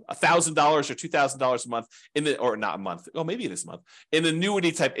know, $1,000 or $2,000 a month or not a month. Oh, maybe it is a month in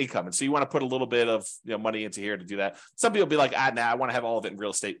annuity type income. And so you want to put a little bit of money into here to do that. Some people will be like, I want to have all of it in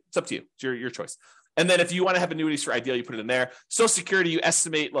real estate. It's up to you. It's your choice. And then if you want to have annuities for ideal, you put it in there. Social Security, you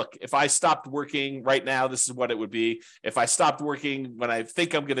estimate, look, if I stopped working right now, this is what it would be. If I stopped working when I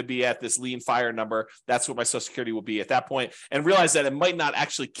think I'm going to be at this lean fire number, that's what my Social Security will be at that point. And realize that it might not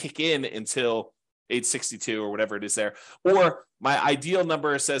actually kick in until age 62 or whatever it is there. Or my ideal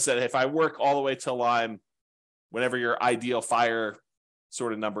number says that if I work all the way till I'm, whatever your ideal fire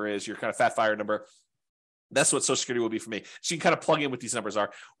sort of number is, your kind of fat fire number, that's what Social Security will be for me. So you can kind of plug in what these numbers are.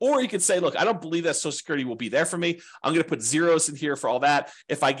 Or you could say, look, I don't believe that Social Security will be there for me. I'm going to put zeros in here for all that.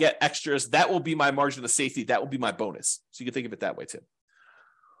 If I get extras, that will be my margin of safety. That will be my bonus. So you can think of it that way too.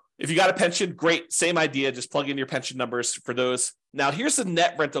 If you got a pension, great. Same idea. Just plug in your pension numbers for those. Now, here's the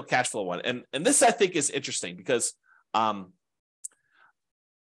net rental cash flow one. And this, I think, is interesting because let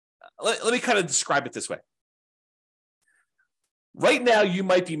me kind of describe it this way. Right now, you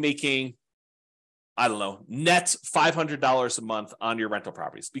might be making, I don't know, net $500 a month on your rental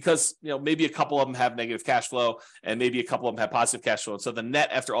properties because, maybe a couple of them have negative cash flow and maybe a couple of them have positive cash flow. And so the net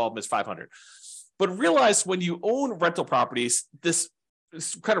after all of them is 500. But realize when you own rental properties, this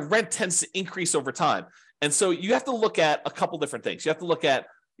kind of rent tends to increase over time. And so you have to look at a couple different things. You have to look at,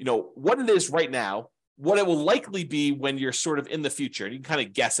 what it is right now, what it will likely be when you're sort of in the future. And you can kind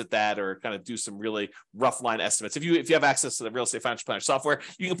of guess at that or kind of do some really rough line estimates. If you have access to the Real Estate Financial Planner software,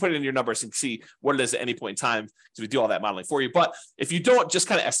 you can put it in your numbers and see what it is at any point in time because we do all that modeling for you. But if you don't, just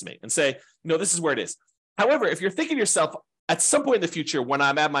kind of estimate and say, this is where it is. However, if you're thinking to yourself, at some point in the future, when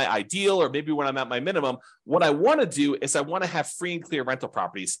I'm at my ideal or maybe when I'm at my minimum, what I want to do is I want to have free and clear rental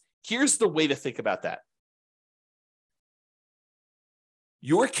properties. Here's the way to think about that.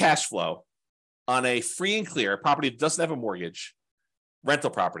 Your cash flow on a free and clear property that doesn't have a mortgage,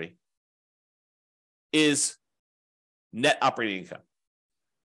 rental property, is net operating income.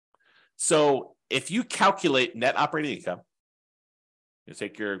 So if you calculate net operating income, you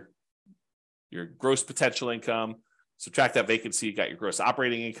take your gross potential income, subtract that vacancy, you got your gross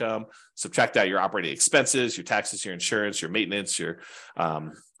operating income, subtract out your operating expenses, your taxes, your insurance, your maintenance, your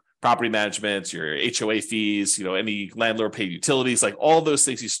property management, your HOA fees, any landlord paid utilities, like all those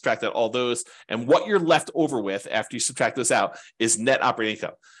things, you subtract out all those. And what you're left over with after you subtract those out is net operating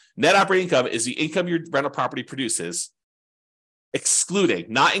income. Net operating income is the income your rental property produces, excluding,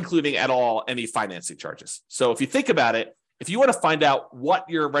 not including at all, any financing charges. So if you think about it, if you want to find out what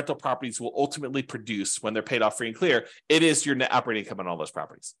your rental properties will ultimately produce when they're paid off free and clear, it is your net operating income on all those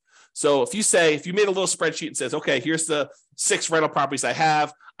properties. So if you made a little spreadsheet and says, okay, here's the 6 rental properties I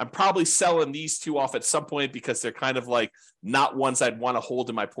have. I'm probably selling these 2 off at some point because they're kind of like not ones I'd want to hold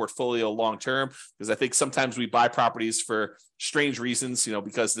in my portfolio long term. Because I think sometimes we buy properties for strange reasons,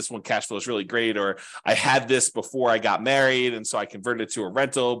 because this one cash flow is really great, or I had this before I got married and so I converted it to a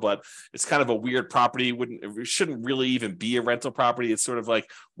rental, but it's kind of a weird property. It shouldn't really even be a rental property. It's sort of like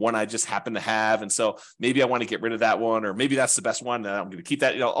one I just happen to have. And so maybe I want to get rid of that one, or maybe that's the best one and I'm going to keep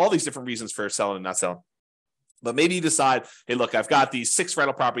that, all these different reasons for selling and not selling. But maybe you decide, hey, look, I've got these 6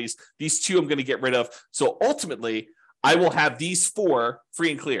 rental properties. These 2 I'm going to get rid of. So ultimately, I will have these 4 free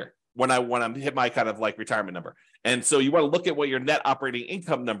and clear when I'm hit my kind of like retirement number. And so you want to look at what your net operating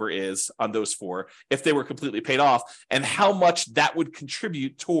income number is on those 4, if they were completely paid off, and how much that would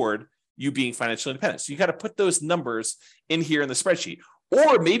contribute toward you being financially independent. So you got to put those numbers in here in the spreadsheet.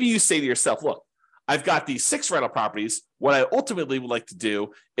 Or maybe you say to yourself, look, I've got these 6 rental properties. What I ultimately would like to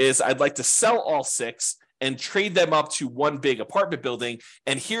do is I'd like to sell all 6 and trade them up to one big apartment building.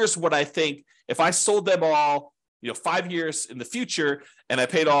 And here's what I think, if I sold them all, 5 years in the future, and I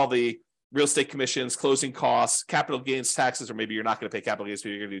paid all the real estate commissions, closing costs, capital gains taxes, or maybe you're not going to pay capital gains,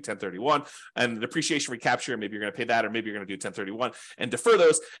 maybe you're going to do 1031, and the depreciation recapture, maybe you're going to pay that, or maybe you're going to do 1031 and defer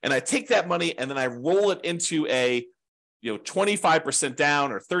those. And I take that money and then I roll it into a 25%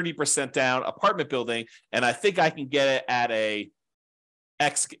 down or 30% down apartment building, and I think I can get it at a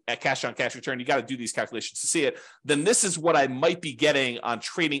X cash on cash return. You got to do these calculations to see it. Then this is what I might be getting on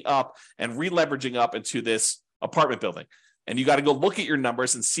trading up and re-leveraging up into this apartment building. And you got to go look at your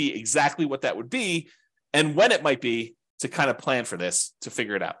numbers and see exactly what that would be and when it might be to kind of plan for this, to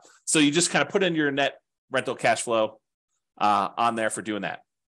figure it out. So you just kind of put in your net rental cash flow on there for doing that.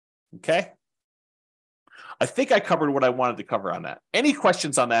 Okay. I think I covered what I wanted to cover on that. Any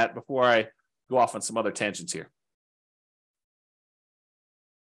questions on that before I go off on some other tangents here?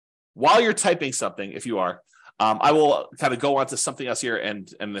 While you're typing something, if you are, I will kind of go on to something else here,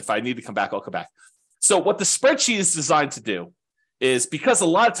 and if I need to come back, I'll come back. So what the spreadsheet is designed to do is, because a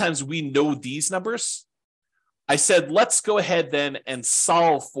lot of times we know these numbers, I said, let's go ahead then and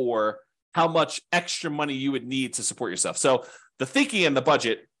solve for how much extra money you would need to support yourself. So the thinking in the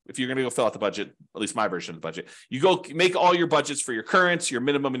budget, if you're going to go fill out the budget, at least my version of the budget, you go make all your budgets for your current, your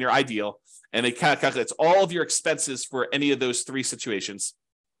minimum, and your ideal, and it kind of calculates all of your expenses for any of those 3 situations.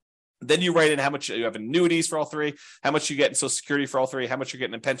 Then you write in how much you have in annuities for all 3, how much you get in Social Security for all 3, how much you're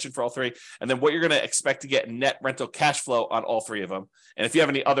getting in pension for all 3, and then what you're going to expect to get in net rental cash flow on all 3 of them. And if you have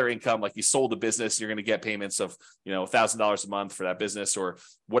any other income, like you sold a business, you're going to get payments of $1,000 a month for that business or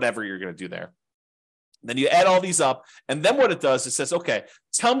whatever you're going to do there. Then you add all these up, and then what it does, it says, okay,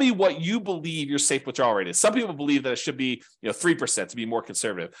 tell me what you believe your safe withdrawal rate is. Some people believe that it should be 3% to be more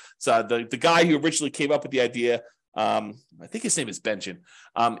conservative. So the guy who originally came up with the idea, I think his name is Benjamin.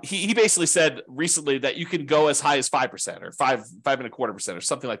 He basically said recently that you can go as high as 5% or 5.25% or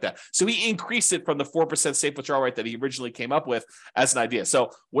something like that. So he increased it from the 4% safe withdrawal rate that he originally came up with as an idea. So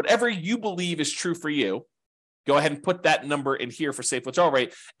whatever you believe is true for you, go ahead and put that number in here for safe withdrawal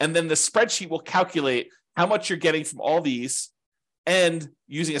rate. And then the spreadsheet will calculate how much you're getting from all these, and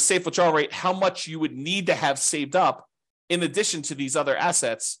using a safe withdrawal rate, how much you would need to have saved up in addition to these other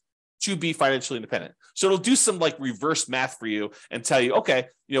assets to be financially independent. So it'll do some like reverse math for you and tell you, okay,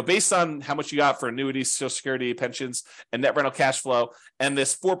 based on how much you got for annuities, Social Security, pensions, and net rental cash flow, and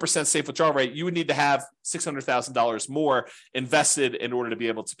this 4% safe withdrawal rate, you would need to have $600,000 more invested in order to be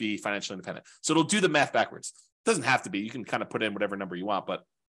able to be financially independent. So it'll do the math backwards. It doesn't have to be. You can kind of put in whatever number you want, but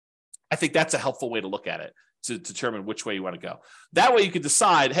I think that's a helpful way to look at it to determine which way you want to go. That way you can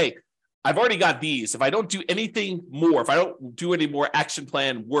decide, hey, I've already got these. If I don't do anything more, if I don't do any more action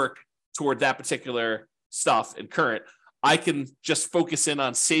plan work toward that particular stuff in current, I can just focus in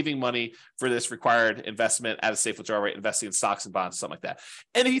on saving money for this required investment at a safe withdrawal rate, investing in stocks and bonds, something like that.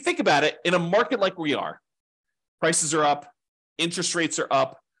 And if you think about it, in a market like we are, prices are up, interest rates are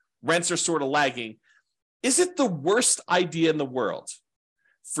up, rents are sort of lagging. Is it the worst idea in the world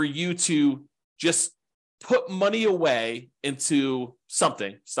for you to just put money away into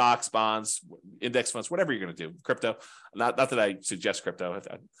something, stocks, bonds, index funds, whatever you're going to do, crypto? Not that I suggest crypto.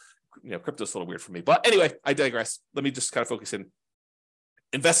 Crypto's a little weird for me. But anyway, I digress. Let me just kind of focus in.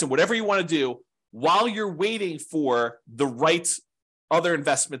 Invest in whatever you want to do while you're waiting for the right other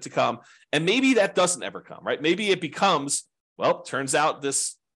investment to come. And maybe that doesn't ever come, right? Maybe it becomes, well, turns out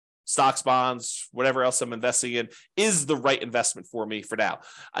this stocks, bonds, whatever else I'm investing in is the right investment for me for now.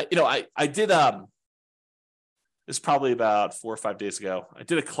 I did, this is probably about 4 or 5 days ago. I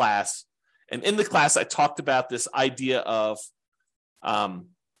did a class, and in the class, I talked about this idea of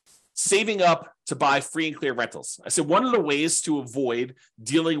saving up to buy free and clear rentals. I said, one of the ways to avoid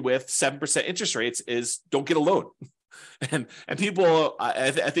dealing with 7% interest rates is don't get a loan. And people,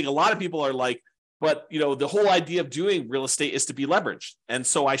 I think a lot of people are like, but the whole idea of doing real estate is to be leveraged. And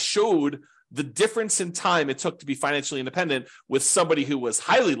so I showed the difference in time it took to be financially independent with somebody who was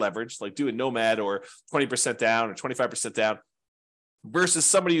highly leveraged, like doing Nomad or 20% down or 25% down, versus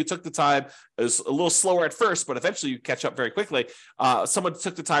somebody who took the time, is a little slower at first, but eventually you catch up very quickly. Someone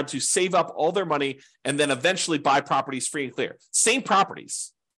took the time to save up all their money and then eventually buy properties free and clear. Same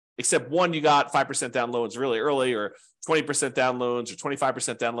properties, except one, you got 5% down loans really early, or 20% down loans or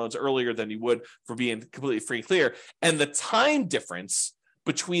 25% down loans earlier than you would for being completely free and clear. And the time difference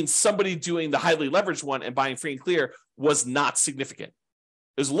between somebody doing the highly leveraged one and buying free and clear was not significant.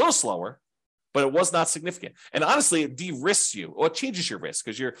 It was a little slower, but it was not significant. And honestly, it de-risks you, or it changes your risk,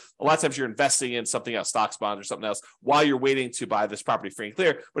 because a lot of times you're investing in something else, stocks, bonds, or something else, while you're waiting to buy this property free and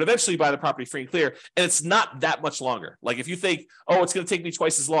clear. But eventually you buy the property free and clear, and it's not that much longer. Like if you think, oh, it's going to take me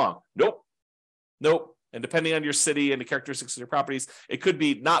twice as long. Nope. And depending on your city and the characteristics of your properties, it could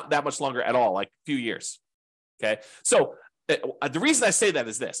be not that much longer at all, like a few years. Okay. So the reason I say that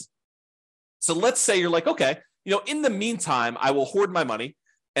is this. So let's say you're like, okay, in the meantime, I will hoard my money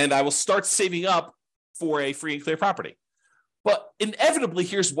and I will start saving up for a free and clear property. But inevitably,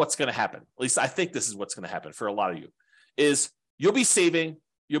 here's what's going to happen. At least I think this is what's going to happen for a lot of you, is you'll be saving,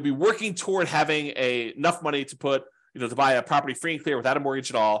 you'll be working toward having enough money to put, to buy a property free and clear without a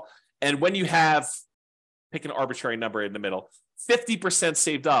mortgage at all. And when you have, pick an arbitrary number in the middle, 50%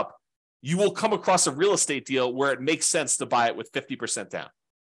 saved up, you will come across a real estate deal where it makes sense to buy it with 50% down.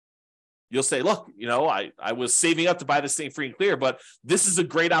 You'll say, look, I was saving up to buy this thing free and clear, but this is a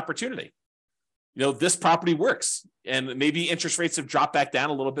great opportunity. This property works. And maybe interest rates have dropped back down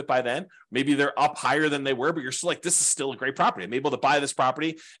a little bit by then. Maybe they're up higher than they were, but you're still like, this is still a great property. I'm able to buy this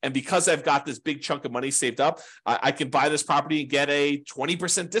property. And because I've got this big chunk of money saved up, I can buy this property and get a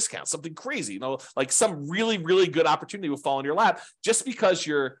 20% discount, something crazy, like some really, really good opportunity will fall in your lap just because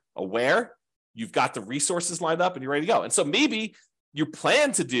you're aware, you've got the resources lined up and you're ready to go. And so maybe you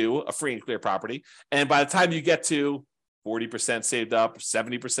plan to do a free and clear property. And by the time you get to 40% saved up,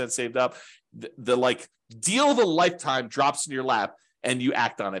 70% saved up, the like deal of a lifetime drops in your lap and you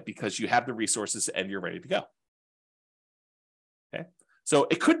act on it because you have the resources and you're ready to go. Okay. So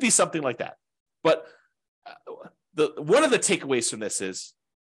it could be something like that. But one of the takeaways from this is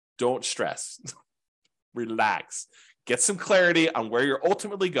don't stress, relax, get some clarity on where you're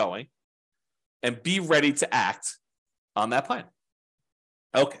ultimately going and be ready to act on that plan.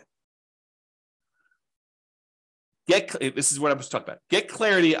 Okay. This is what I was talking about. Get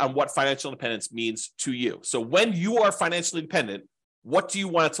clarity on what financial independence means to you. So when you are financially independent, what do you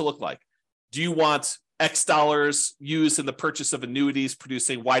want it to look like? Do you want X dollars used in the purchase of annuities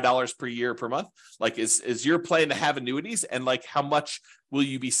producing Y dollars per year per month? Like is your plan to have annuities, and like how much will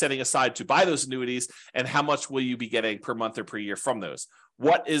you be setting aside to buy those annuities, and how much will you be getting per month or per year from those?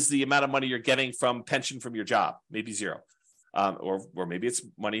 What is the amount of money you're getting from pension from your job? Maybe zero. Or maybe it's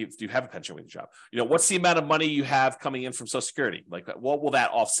money if you have a pension with your job. What's the amount of money you have coming in from Social Security? Like, what will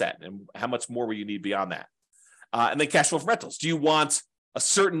that offset, and how much more will you need beyond that? And then cash flow from rentals. Do you want a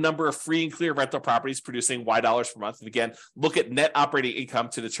certain number of free and clear rental properties producing Y dollars per month? And again, look at net operating income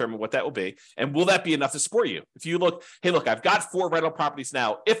to determine what that will be, and will that be enough to support you? If you look, hey, look, I've got 4 rental properties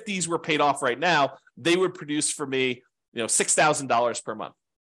now. If these were paid off right now, they would produce for me, $6,000 per month.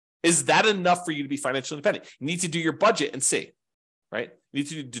 Is that enough for you to be financially independent? You need to do your budget and see, right? You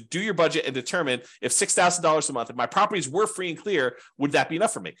need to do your budget and determine if $6,000 a month, if my properties were free and clear, would that be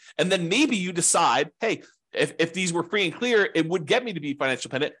enough for me? And then maybe you decide, hey, if these were free and clear, it would get me to be financially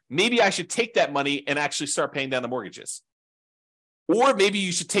independent. Maybe I should take that money and actually start paying down the mortgages. Or maybe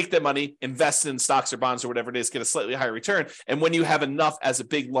you should take that money, invest in stocks or bonds or whatever it is, get a slightly higher return. And when you have enough as a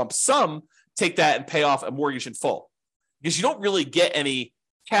big lump sum, take that and pay off a mortgage in full. Because you don't really get any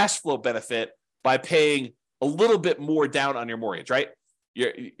cash flow benefit by paying a little bit more down on your mortgage, right?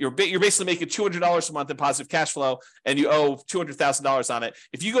 You're basically making $200 a month in positive cash flow, and you owe $200,000 on it.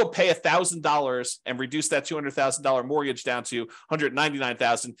 If you go pay $1,000 and reduce that $200,000 mortgage down to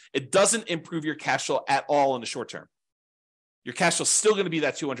 $199,000, it doesn't improve your cash flow at all in the short term. Your cash flow is still going to be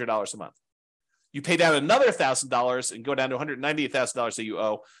that $200 a month. You pay down another $1,000 and go down to $198,000 that you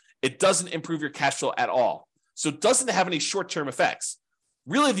owe. It doesn't improve your cash flow at all. So it doesn't have any short-term effects.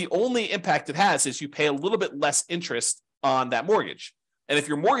 Really, the only impact it has is you pay a little bit less interest on that mortgage. And if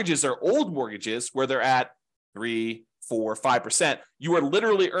your mortgages are old mortgages where they're at 3, 4, 5%, you are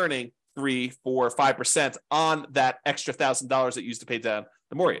literally earning 3, 4, 5% on that extra $1,000 that you used to pay down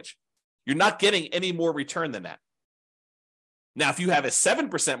the mortgage. You're not getting any more return than that. Now, if you have a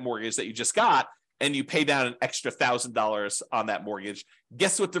 7% mortgage that you just got and you pay down an extra $1,000 on that mortgage,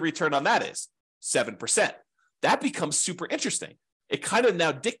 guess what the return on that is? 7%. that becomes super interesting. It kind of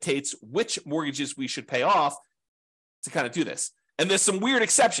now dictates which mortgages we should pay off to kind of do this. And there's some weird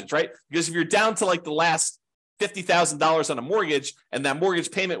exceptions, right? Because if you're down to like the last $50,000 on a mortgage and that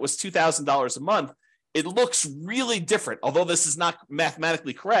mortgage payment was $2,000 a month, it looks really different. Although this is not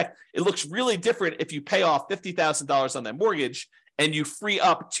mathematically correct, it looks really different if you pay off $50,000 on that mortgage and you free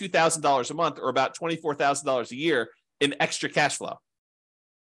up $2,000 a month or about $24,000 a year in extra cash flow,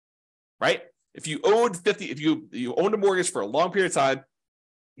 right? If you owed you owned a mortgage for a long period of time,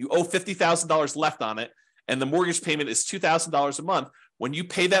 you owe $50,000 left on it, and the mortgage payment is $2,000 a month. When you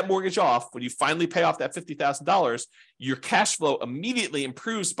pay that mortgage off, when you finally pay off that $50,000, your cash flow immediately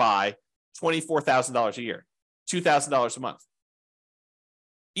improves by $24,000 a year, $2,000 a month.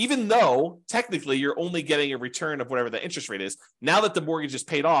 Even though technically you're only getting a return of whatever the interest rate is, now that the mortgage is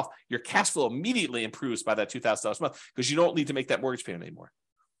paid off, your cash flow immediately improves by that $2,000 a month because you don't need to make that mortgage payment anymore.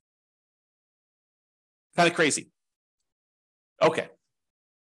 Kind of crazy. Okay.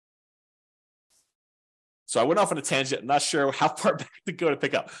 So I went off on a tangent. I'm not sure how far back to go to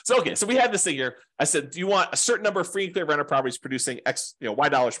pick up. So we had this thing here. I said, do you want a certain number of free and clear rental properties producing X, Y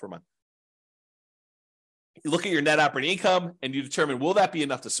dollars per month? You look at your net operating income and you determine, will that be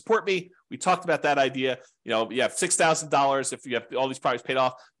enough to support me? We talked about that idea. You have $6,000 if you have all these properties paid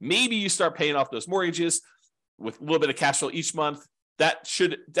off. Maybe you start paying off those mortgages with a little bit of cash flow each month. That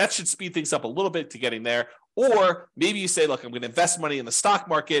should speed things up a little bit to getting there. Or maybe you say, look, I'm going to invest money in the stock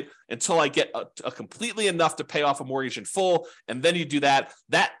market until I get a completely enough to pay off a mortgage in full. And then you do that.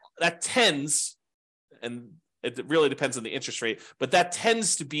 That tends, and it really depends on the interest rate, but that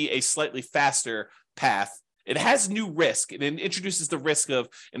tends to be a slightly faster path. It has new risk and it introduces the risk of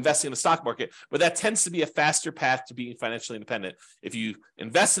investing in the stock market, but that tends to be a faster path to being financially independent. If you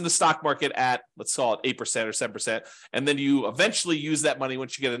invest in the stock market at, let's call it 8% or 7%, and then you eventually use that money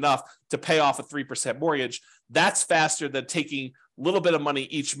once you get enough to pay off a 3% mortgage, that's faster than taking a little bit of money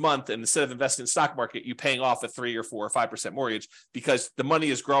each month. And instead of investing in the stock market, you paying off a 3 or 4 or 5% mortgage because the money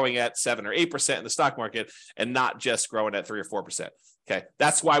is growing at 7 or 8% in the stock market and not just growing at 3 or 4%. Okay.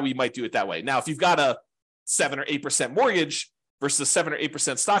 That's why we might do it that way. Now, if you've got a 7 or 8% mortgage versus a 7 or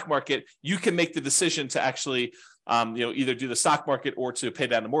 8% stock market, you can make the decision to actually, either do the stock market or to pay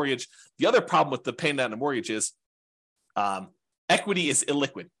down the mortgage. The other problem with the paying down the mortgage is equity is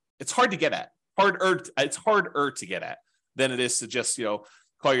illiquid. It's hard to get at. It's harder to get at than it is to just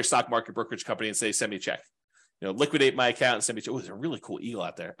call your stock market brokerage company and say, send me a check. Liquidate my account and send me a check. Oh, there's a really cool eagle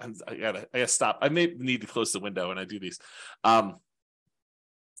out there. I gotta stop. I may need to close the window when I do these.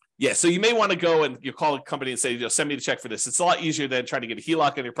 Yeah, so you may want to go and you call a company and say, send me the check for this. It's a lot easier than trying to get a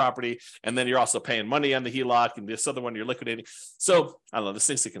HELOC on your property, and then you're also paying money on the HELOC, and this other one you're liquidating. So I don't know, there's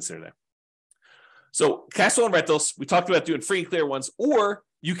things to consider there. So cash flow and rentals, we talked about doing free and clear ones, or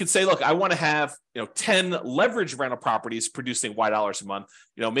you could say, look, I want to have 10 leverage rental properties producing Y dollars a month.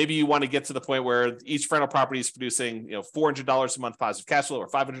 Maybe you want to get to the point where each rental property is producing $400 a month positive cash flow or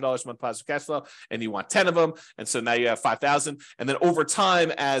 $500 a month positive cash flow, and you want 10 of them. And so now you have 5,000. And then over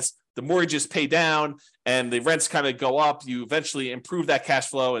time, as the mortgages pay down and the rents kind of go up, you eventually improve that cash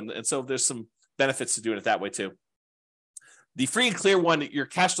flow. And so there's some benefits to doing it that way too. The free and clear one, your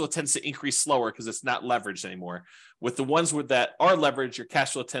cash flow tends to increase slower because it's not leveraged anymore. With the ones that are leveraged, your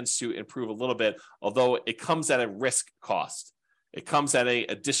cash flow tends to improve a little bit, although it comes at a risk cost. It comes at an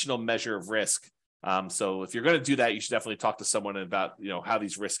additional measure of risk. So if you're going to do that, you should definitely talk to someone about how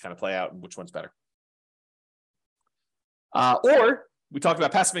these risks kind of play out and which one's better. Or we talked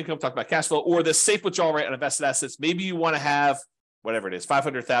about passive income, talked about cash flow, or the safe withdrawal rate on invested assets. Maybe you want to have whatever it is,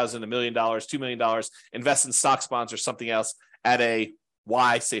 $500,000, $1 million, $2 million, invest in stocks, bonds, or something else at a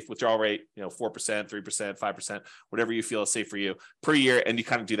Y safe withdrawal rate, 4%, 3%, 5%, whatever you feel is safe for you per year, and you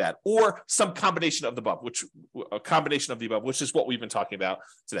kind of do that. Or some combination of the above, which is what we've been talking about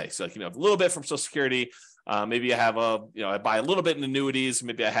today. So a little bit from Social Security, maybe I have I buy a little bit in annuities,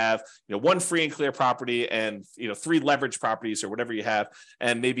 maybe I have, one free and clear property and, 3 leverage properties or whatever you have,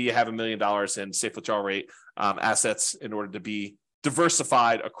 and maybe you have $1 million in safe withdrawal rate assets in order to be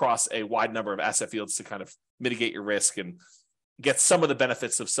diversified across a wide number of asset fields to kind of mitigate your risk and get some of the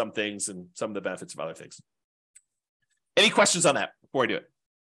benefits of some things and some of the benefits of other things. Any questions on that before I do it?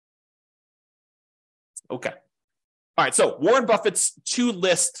 Okay. All right. So Warren Buffett's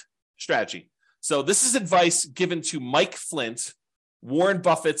 2-list strategy. So this is advice given to Mike Flint, Warren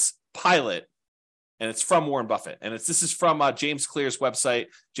Buffett's pilot, and it's from Warren Buffett. And this is from James Clear's website,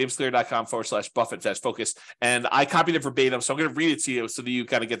 jamesclear.com/Buffett-focus. And I copied it verbatim, so I'm going to read it to you so that you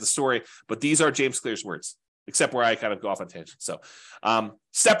kind of get the story. But these are James Clear's words, except where I kind of go off on tangent. So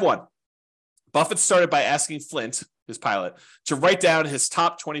step 1, Buffett started by asking Flint, his pilot, to write down his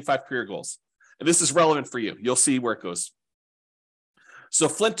top 25 career goals. And this is relevant for you. You'll see where it goes. So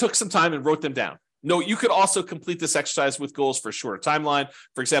Flint took some time and wrote them down. Note, you could also complete this exercise with goals for a shorter timeline.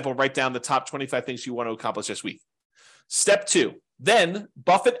 For example, write down the top 25 things you want to accomplish this week. Step 2. Then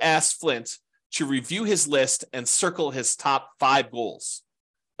Buffett asked Flint to review his list and circle his top 5 goals.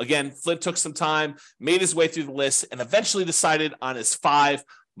 Again, Flint took some time, made his way through the list, and eventually decided on his 5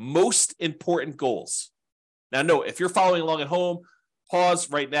 most important goals. Now, note, if you're following along at home, pause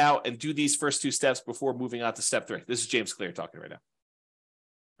right now and do these first 2 steps before moving on to step 3. This is James Clear talking right now.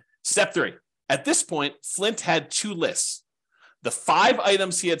 Step 3. At this point, Flint had 2 lists. The 5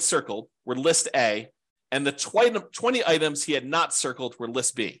 items he had circled were list A, and the 20 items he had not circled were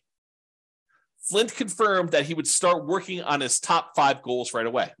list B. Flint confirmed that he would start working on his top 5 goals right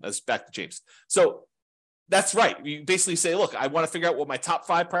away. That's back to James. So that's right. You basically say, look, I want to figure out what my top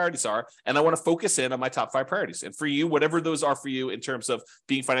 5 priorities are, and I want to focus in on my top 5 priorities. And for you, whatever those are for you in terms of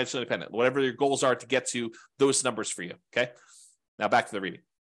being financially independent, whatever your goals are to get to those numbers for you. Okay. Now back to the reading.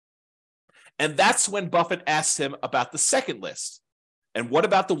 And that's when Buffett asked him about the second list. And what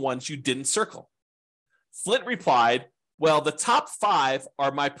about the ones you didn't circle? Flint replied, well, the top 5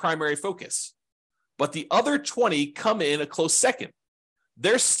 are my primary focus, but the other 20 come in a close second.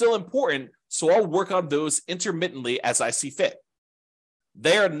 They're still important, so I'll work on those intermittently as I see fit.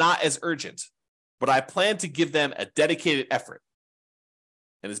 They are not as urgent, but I plan to give them a dedicated effort.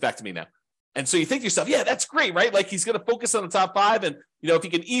 And it's back to me now. And so you think to yourself, yeah, that's great, right? Like he's going to focus on the top 5. And, if he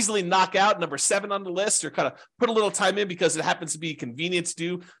can easily knock out number 7 on the list or kind of put a little time in because it happens to be convenient to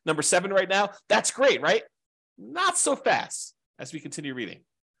do number 7 right now, that's great, right? Not so fast as we continue reading.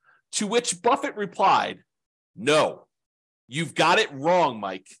 To which Buffett replied, no, you've got it wrong,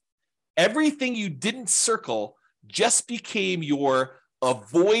 Mike. Everything you didn't circle just became your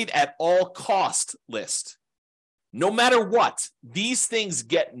avoid at all cost list. No matter what, these things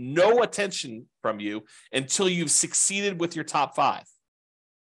get no attention from you until you've succeeded with your top 5.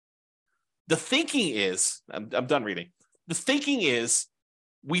 The thinking is, I'm done reading. The thinking is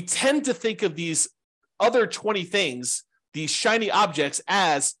we tend to think of these other 20 things, these shiny objects,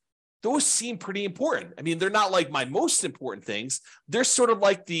 as those seem pretty important. I mean, they're not like my most important things. They're sort of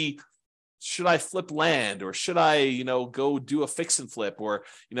like should I flip land, or should I, go do a fix and flip, or,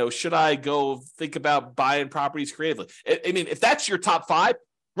 should I go think about buying properties creatively? I mean, if that's your top 5,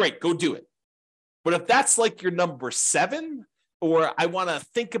 great, go do it. But if that's like your number 7, or I want to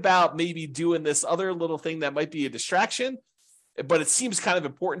think about maybe doing this other little thing that might be a distraction, but it seems kind of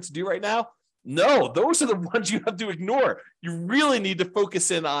important to do right now, no, those are the ones you have to ignore. You really need to focus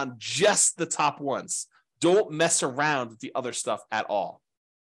in on just the top ones. Don't mess around with the other stuff at all.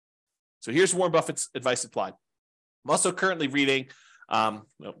 So here's Warren Buffett's advice applied. I'm also currently reading, got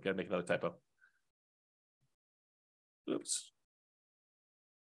to make another typo. Oops.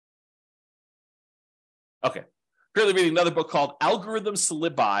 Okay. Currently reading another book called Algorithms to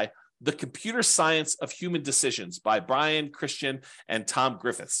Live By, The Computer Science of Human Decisions by Brian Christian and Tom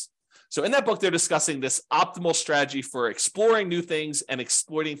Griffiths. So in that book, they're discussing this optimal strategy for exploring new things and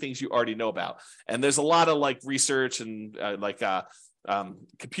exploiting things you already know about. And there's a lot of research and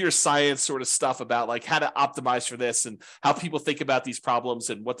computer science sort of stuff about how to optimize for this and how people think about these problems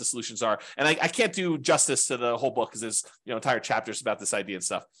and what the solutions are. And I can't do justice to the whole book because there's entire chapters about this idea and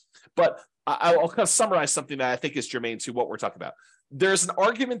stuff. But I'll kind of summarize something that I think is germane to what we're talking about. There's an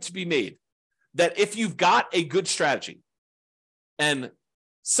argument to be made that if you've got a good strategy and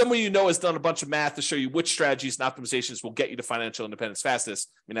someone has done a bunch of math to show you which strategies and optimizations will get you to financial independence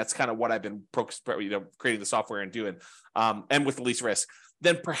fastest. I mean, that's kind of what I've been creating the software and doing, and with the least risk.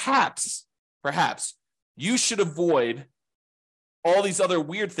 Then perhaps you should avoid all these other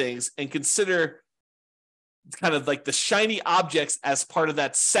weird things and consider kind of the shiny objects as part of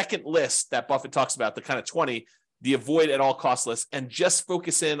that second list that Buffett talks about, the kind of 20, the avoid at all cost list, and just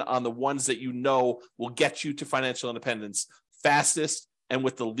focus in on the ones that will get you to financial independence fastest and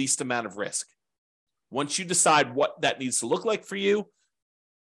with the least amount of risk. Once you decide what that needs to look like for you,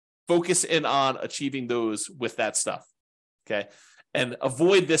 focus in on achieving those with that stuff, okay? And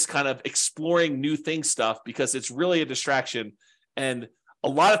avoid this kind of exploring new things stuff because it's really a distraction. And a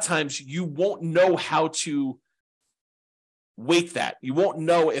lot of times you won't know how to weight that. You won't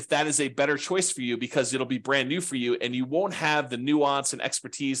know if that is a better choice for you because it'll be brand new for you, and you won't have the nuance and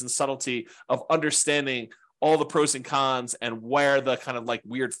expertise and subtlety of understanding all the pros and cons and where the kind of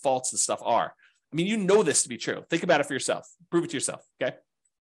weird faults and stuff are. I mean, this to be true. Think about it for yourself. Prove it to yourself, okay?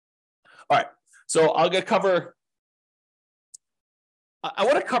 All right, so I want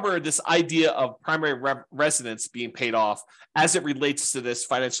to cover this idea of primary residence being paid off as it relates to this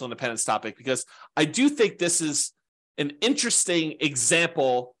financial independence topic, because I do think this is an interesting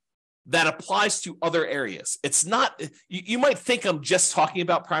example that applies to other areas. It's not, you might think I'm just talking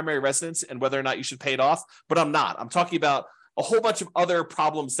about primary residence and whether or not you should pay it off, but I'm not. I'm talking about a whole bunch of other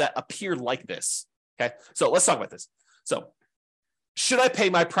problems that appear like this. Okay, so let's talk about this. So, should I pay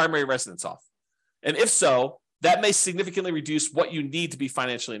my primary residence off? And if so, that may significantly reduce what you need to be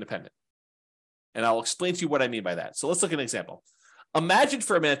financially independent. And I'll explain to you what I mean by that. So let's look at an example. Imagine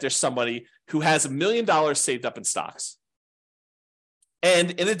for a minute there's somebody who has $1 million saved up in stocks.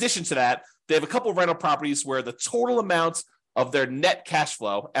 And in addition to that, they have a couple of rental properties where the total amount of their net cash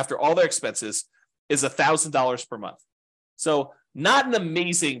flow after all their expenses is $1,000 per month. So not an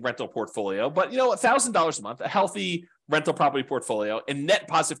amazing rental portfolio, but $1,000 a month, a healthy rental property portfolio, and net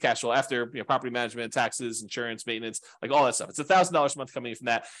positive cash flow after property management, taxes, insurance, maintenance, like all that stuff. It's $1,000 a month coming in from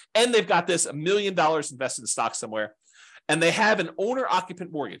that. And they've got this $1 million invested in stocks somewhere. And they have an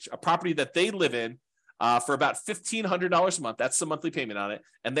owner-occupant mortgage, a property that they live in for about $1,500 a month. That's the monthly payment on it.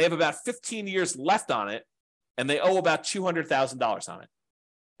 And they have about 15 years left on it, and they owe about $200,000 on it.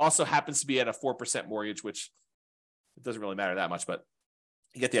 Also happens to be at a 4% mortgage, which it doesn't really matter that much, but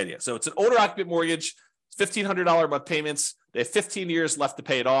you get the idea. So it's an owner-occupant mortgage, $1,500 a month payments. They have 15 years left to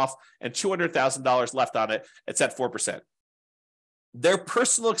pay it off and $200,000 left on it. It's at 4%. Their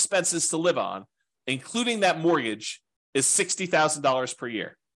personal expenses to live on, including that mortgage, is $60,000 per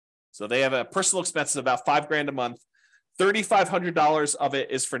year. So they have a personal expense of about $5,000 a month. $3,500 of it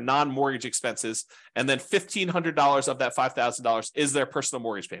is for non-mortgage expenses, and then $1,500 of that $5,000 is their personal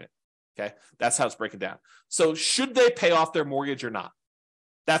mortgage payment. Okay, that's how it's breaking down. So should they pay off their mortgage or not?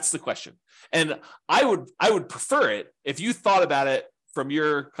 That's the question. And I would prefer it if you thought about it from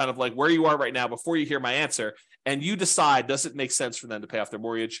your kind of like where you are right now before you hear my answer, and you decide, does it make sense for them to pay off their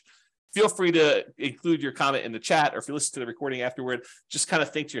mortgage? Feel free to include your comment in the chat, or if you listen to the recording afterward, just kind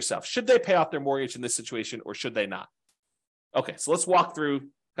of think to yourself, should they pay off their mortgage in this situation or should they not? Okay, so let's walk through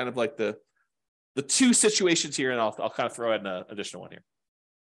kind of like the two situations here, and I'll kind of throw in an additional one here.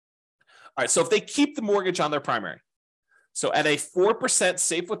 All right, so if they keep the mortgage on their primary, so at a 4%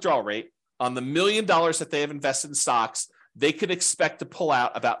 safe withdrawal rate on the $1 million that they have invested in stocks, they could expect to pull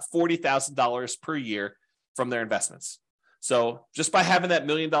out about $40,000 per year from their investments. So just by having that $1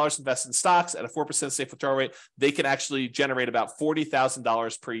 million invested in stocks at a 4% safe withdrawal rate, they can actually generate about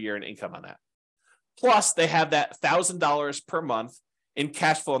 $40,000 per year in income on that. Plus, they have that $1,000 per month in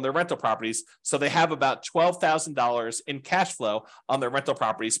cash flow on their rental properties. So they have about $12,000 in cash flow on their rental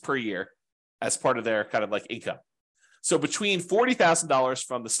properties per year as part of their kind of like income. So between $40,000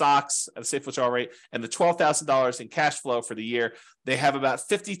 from the stocks at a safe withdrawal rate and the $12,000 in cash flow for the year, they have about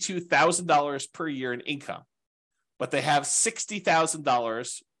 $52,000 per year in income. But they have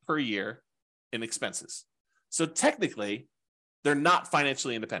 $60,000 per year in expenses. So technically, they're not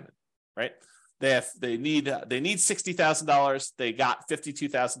financially independent, right? They need $60,000. They got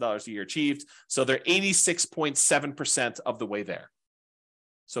 $52,000 a year achieved. So they're 86.7% of the way there.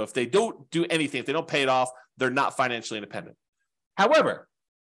 So if they don't do anything, if they don't pay it off, they're not financially independent. However,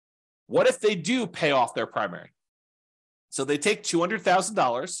 what if they do pay off their primary? So they take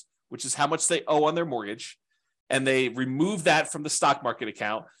 $200,000, which is how much they owe on their mortgage, and they remove that from the stock market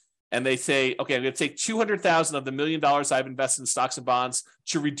account. And they say, okay, I'm going to take $200,000 of the $1 million I've invested in stocks and bonds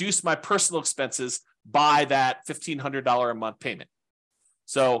to reduce my personal expenses by that $1,500 a month payment.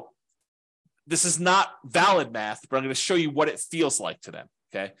 So this is not valid math, but I'm going to show you what it feels like to them.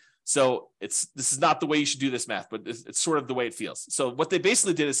 Okay. So this is not the way you should do this math, but it's sort of the way it feels. So what they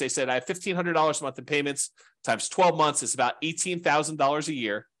basically did is they said, I have $1,500 a month in payments times 12 months is about $18,000 a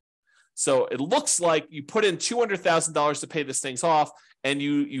year. So it looks like you put in $200,000 to pay this things off, and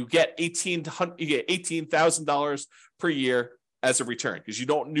you get $18,000 per year as a return, because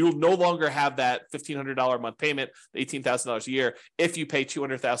you'll no longer have that $1,500 a month payment, the $18,000 a year, if you pay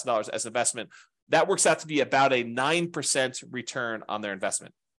 $200,000 as investment. That works out to be about a 9% return on their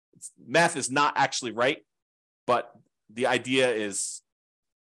investment. Math is not actually right, but the idea is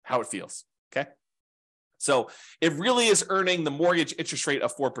how it feels. Okay. So it really is earning the mortgage interest rate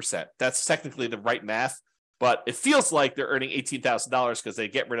of 4%. That's technically the right math, but it feels like they're earning $18,000 because they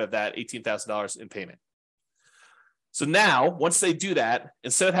get rid of that $18,000 in payment. So now, once they do that,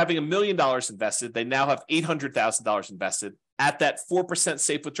 instead of having $1 million invested, they now have $800,000 invested at that 4%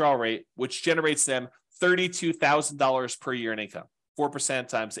 safe withdrawal rate, which generates them $32,000 per year in income. 4%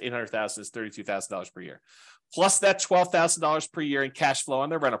 times 800,000 is $32,000 per year. Plus that $12,000 per year in cash flow on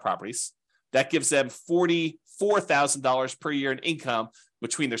their rental properties. That gives them $44,000 per year in income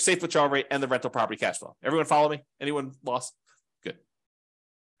between their safe withdrawal rate and the rental property cash flow. Everyone follow me? Anyone lost? Good.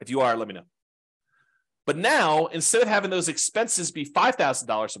 If you are, let me know. But now, instead of having those expenses be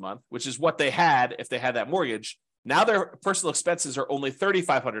 $5,000 a month, which is what they had if they had that mortgage, Now their personal expenses are only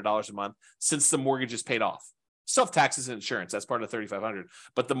 $3,500 a month since the mortgage is paid off. Self-taxes and insurance, that's part of the $3,500.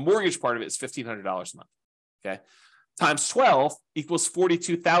 But the mortgage part of it is $1,500 a month. Okay. Times 12 equals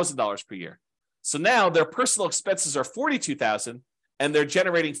 $42,000 per year. So now their personal expenses are $42,000 and they're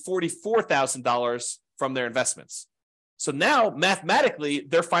generating $44,000 from their investments. So now mathematically,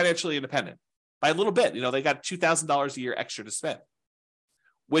 they're financially independent by a little bit. They got $2,000 a year extra to spend,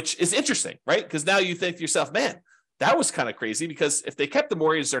 which is interesting, right? Because now you think to yourself, man, that was kind of crazy, because if they kept the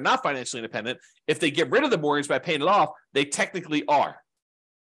mortgage, they're not financially independent. If they get rid of the mortgage by paying it off, they technically are.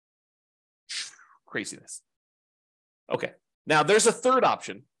 Craziness. Okay. Now there's a third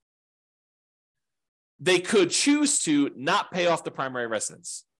option. They could choose to not pay off the primary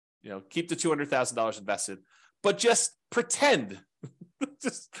residence, keep the $200,000 invested, but just pretend,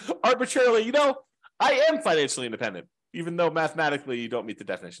 just arbitrarily, I am financially independent, even though mathematically you don't meet the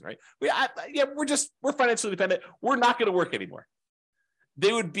definition, right? We're financially independent. We're not going to work anymore.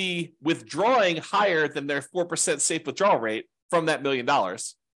 They would be withdrawing higher than their 4% safe withdrawal rate from that $1 million,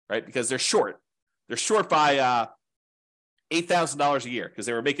 right? Because they're short. They're short by $8,000 a year because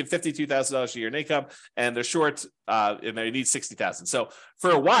they were making $52,000 a year in income, and they're short and they need $60,000. So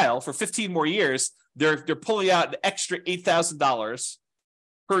for a while, for 15 more years, they're pulling out an extra $8,000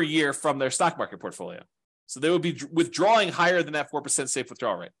 per year from their stock market portfolio. So they would be withdrawing higher than that 4% safe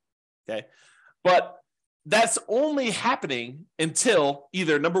withdrawal rate. Okay. But that's only happening until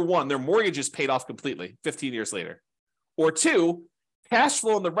either, number one, their mortgage is paid off completely 15 years later, or two, cash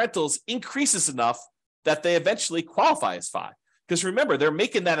flow in the rentals increases enough that they eventually qualify as FI. Because remember, they're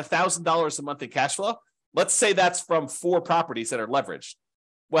making that $1,000 a month in cash flow. Let's say that's from 4 properties that are leveraged.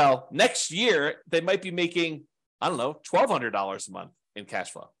 Well, next year, they might be making, $1,200 a month in cash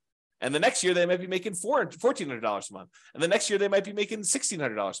flow. And the next year, they might be making $1,400 a month. And the next year, they might be making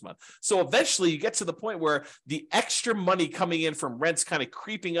 $1,600 a month. So eventually, you get to the point where the extra money coming in from rents kind of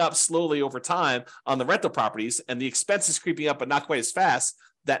creeping up slowly over time on the rental properties, and the expenses creeping up, but not quite as fast.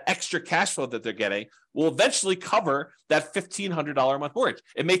 That extra cash flow that they're getting will eventually cover that $1,500 a month mortgage.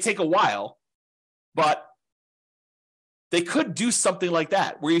 It may take a while, but they could do something like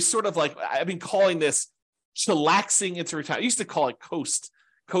that, where you sort of I've been calling this chillaxing into retirement. I used to call it coast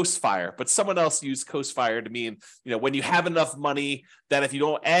fire, but someone else used coast fire to mean, when you have enough money that if you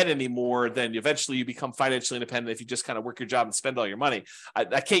don't add any more, then eventually you become financially independent if you just kind of work your job and spend all your money.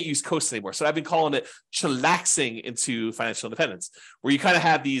 I can't use coast anymore. So I've been calling it chillaxing into financial independence, where you kind of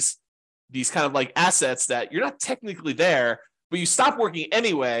have these kind of assets that you're not technically there, but you stop working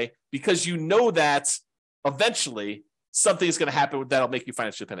anyway, because you know that eventually something is going to happen that'll make you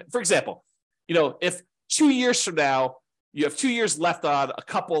financially independent. For example, if 2 years from now, you have 2 years left on a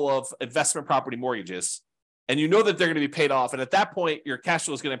couple of investment property mortgages, and you know that they're going to be paid off. And at that point, your cash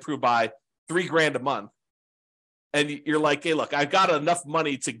flow is going to improve by $3,000 a month. And you're like, hey, look, I've got enough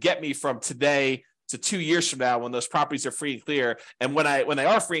money to get me from today to 2 years from now when those properties are free and clear. And when they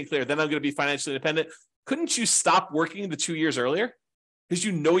are free and clear, then I'm going to be financially independent. Couldn't you stop working the 2 years earlier? Because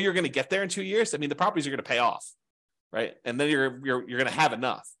you know you're going to get there in 2 years. I mean, the properties are going to pay off, right? And then you're going to have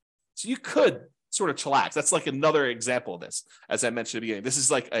enough. So you could sort of chillax. That's another example of this, as I mentioned at the beginning. This is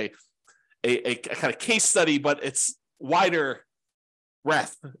a kind of case study, but it's wider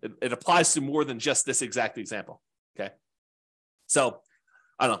breadth. It applies to more than just this exact example. Okay. So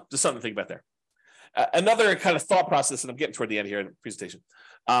I don't know, just something to think about there. Another kind of thought process, and I'm getting toward the end here in the presentation.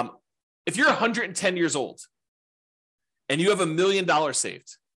 If you're 110 years old and you have $1 million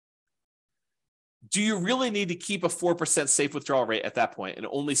saved, do you really need to keep a 4% safe withdrawal rate at that point and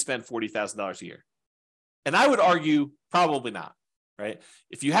only spend $40,000 a year? And I would argue probably not, right?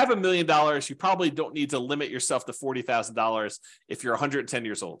 If you have $1 million, you probably don't need to limit yourself to $40,000 if you're 110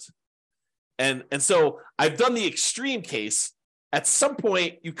 years old. And so I've done the extreme case. At some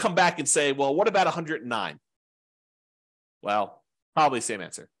point, you come back and say, well, what about 109? Well, probably same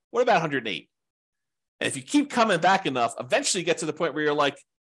answer. What about 108? And if you keep coming back enough, eventually you get to the point where you're like,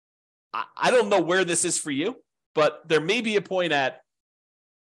 I don't know where this is for you, but there may be a point at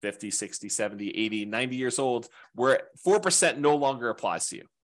 50, 60, 70, 80, 90 years old where 4% no longer applies to you.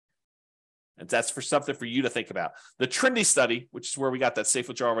 And that's for something for you to think about. The Trinity study, which is where we got that safe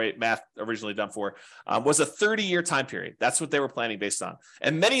withdrawal rate math originally done for, was a 30-year time period. That's what they were planning based on.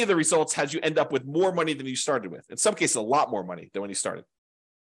 And many of the results had you end up with more money than you started with. In some cases, a lot more money than when you started.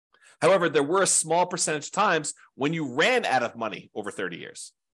 However, there were a small percentage of times when you ran out of money over 30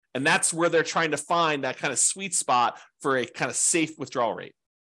 years. And that's where they're trying to find that kind of sweet spot for a kind of safe withdrawal rate.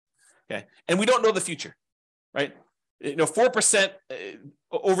 Okay. And we don't know the future, right? 4%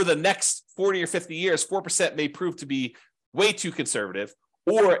 over the next 40 or 50 years, 4% may prove to be way too conservative,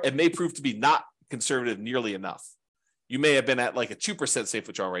 or it may prove to be not conservative nearly enough. You may have been at like a 2% safe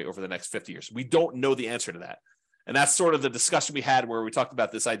withdrawal rate over the next 50 years. We don't know the answer to that. And that's sort of the discussion we had where we talked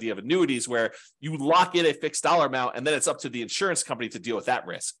about this idea of annuities, where you lock in a fixed dollar amount and then it's up to the insurance company to deal with that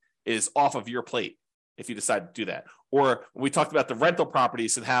risk. It is off of your plate if you decide to do that. Or we talked about the rental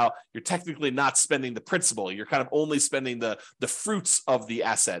properties and how you're technically not spending the principal. You're kind of only spending the fruits of the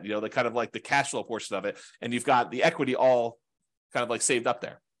asset, the kind of like the cash flow portion of it. And you've got the equity all kind of like saved up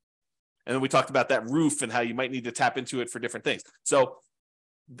there. And then we talked about that roof and how you might need to tap into it for different things. So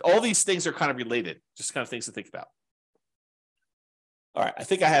all these things are kind of related, just kind of things to think about. All right, I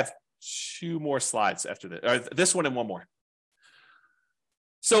think I have 2 more slides after this, or this one and one more.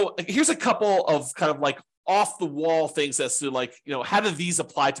 So here's a couple of kind of like off the wall things as to like, how do these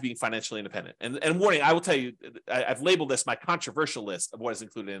apply to being financially independent? And warning, I will tell you, I've labeled this my controversial list of what is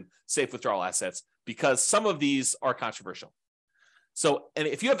included in safe withdrawal assets because some of these are controversial. So, and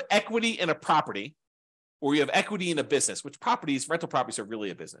if you have equity in a property or you have equity in a business, which rental properties are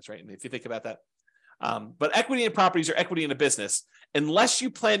really a business, right? And if you think about that, but equity in properties or equity in a business, unless you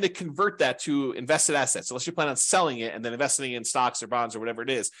plan to convert that to invested assets, unless you plan on selling it and then investing in stocks or bonds or whatever it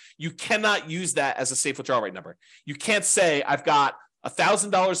is, you cannot use that as a safe withdrawal rate number. You can't say I've got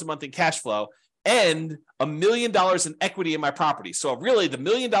 $1,000 a month in cash flow and $1 million in equity in my property. So really the $1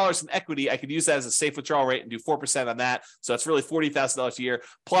 million in equity, I could use that as a safe withdrawal rate and do 4% on that. So it's really $40,000 a year.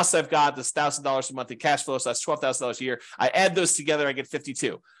 Plus I've got this $1,000 a month in cash flow. So that's $12,000 a year. I add those together, I get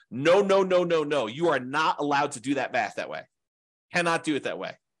 52. No. You are not allowed to do that math that way. Cannot do it that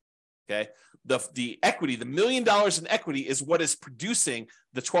way. Okay. The equity, the $1 million in equity is what is producing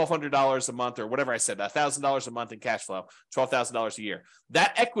the $1,200 a month or whatever I said, $1,000 a month in cash flow, $12,000 a year.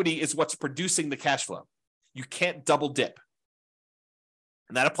 That equity is what's producing the cash flow. You can't double dip.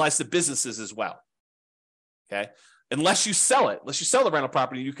 And that applies to businesses as well. Okay. Unless you sell the rental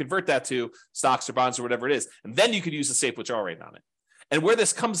property, you convert that to stocks or bonds or whatever it is. And then you could use a safe withdrawal rate on it. And where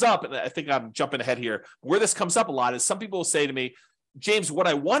this comes up, and I think I'm jumping ahead here, where this comes up a lot is some people will say to me, James, what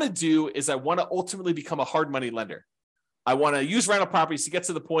I want to do is I want to ultimately become a hard money lender. I want to use rental properties to get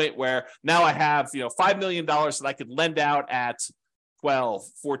to the point where now I have, $5 million that I could lend out at 12,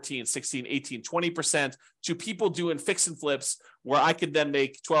 14, 16, 18, 20% to people doing fix and flips where I could then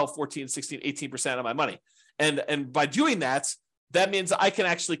make 12, 14, 16, 18% of my money. And by doing that, that means I can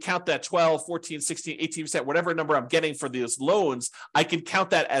actually count that 12, 14, 16, 18%, whatever number I'm getting for those loans, I can count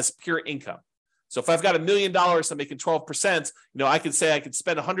that as pure income. So if I've got $1 million, I'm making 12%, I could say I could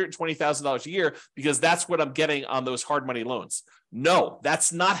spend $120,000 a year because that's what I'm getting on those hard money loans. No,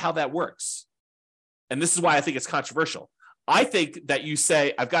 that's not how that works. And this is why I think it's controversial. I think that you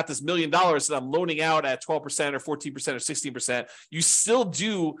say, I've got this $1 million that I'm loaning out at 12% or 14% or 16%. You still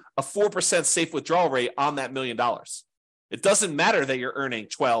do a 4% safe withdrawal rate on that $1 million. It doesn't matter that you're earning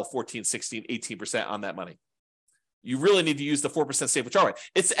 12, 14, 16, 18% on that money. You really need to use the 4% safe withdrawal rate.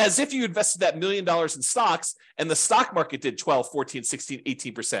 It's as if you invested that $1 million in stocks and the stock market did 12, 14, 16,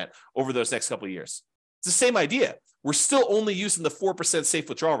 18% over those next couple of years. It's the same idea. We're still only using the 4% safe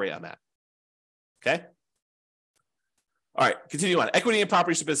withdrawal rate on that. Okay? All right, continue on. Equity in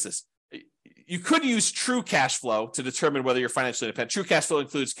properties or business. You could use true cash flow to determine whether you're financially independent. True cash flow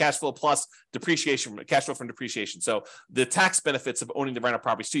includes cash flow plus depreciation, cash flow from depreciation. So the tax benefits of owning the rental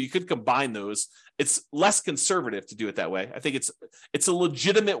properties too, you could combine those. It's less conservative to do it that way. I think it's a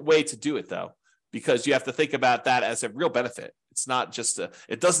legitimate way to do it though, because you have to think about that as a real benefit. It's not just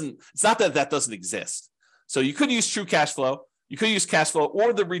it's not that doesn't exist. So you could use true cash flow. You could use cash flow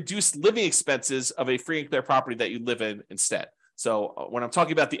or the reduced living expenses of a free and clear property that you live in instead. So when I'm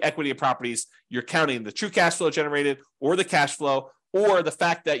talking about the equity of properties, you're counting the true cash flow generated or the cash flow or the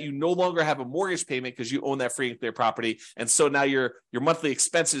fact that you no longer have a mortgage payment because you own that free and clear property. And so now your monthly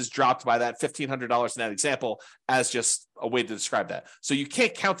expenses dropped by that $1,500 in that example as just a way to describe that. So you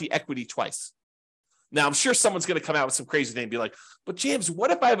can't count the equity twice. Now, I'm sure someone's going to come out with some crazy thing and be like, but James,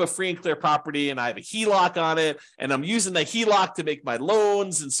 what if I have a free and clear property and I have a HELOC on it and I'm using the HELOC to make my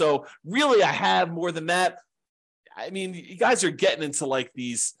loans? And so really I have more than that. I mean, you guys are getting into like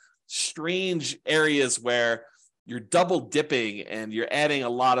these strange areas where you're double dipping and you're adding a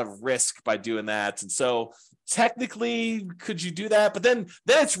lot of risk by doing that. And so technically, could you do that? But then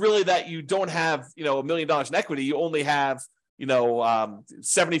it's really that you don't have, $1 million in equity. You only have,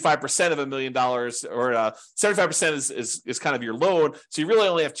 75% of $1 million or 75% is kind of your loan. So you really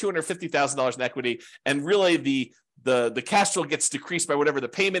only have $250,000 in equity. And really the cash flow gets decreased by whatever the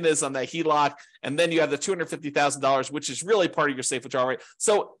payment is on that HELOC. And then you have the $250,000, which is really part of your safe withdrawal rate.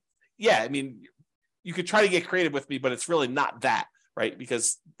 So yeah, I mean, you could try to get creative with me, but it's really not that, right?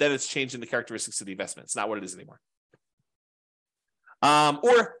 Because then it's changing the characteristics of the investment. It's not what it is anymore.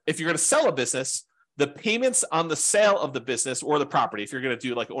 Or if you're going to sell a business, the payments on the sale of the business or the property, if you're going to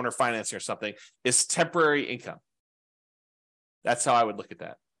do like owner financing or something, is temporary income. That's how I would look at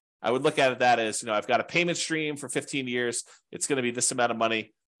that. I would look at it that as, I've got a payment stream for 15 years. It's going to be this amount of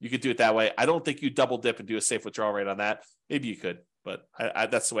money. You could do it that way. I don't think you double dip and do a safe withdrawal rate on that. Maybe you could, but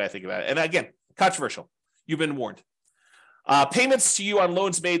that's the way I think about it. And again, controversial. You've been warned. Payments to you on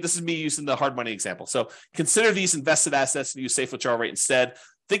loans made. This is me using the hard money example. So consider these invested assets and use safe withdrawal rate instead.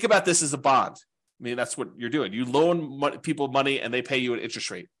 Think about this as a bond. I mean, that's what you're doing. You loan people money and they pay you an interest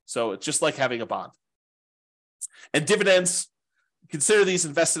rate. So it's just like having a bond. And dividends, consider these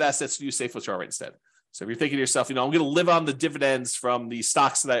invested assets and use safe withdrawal rate instead. So if you're thinking to yourself, I'm going to live on the dividends from the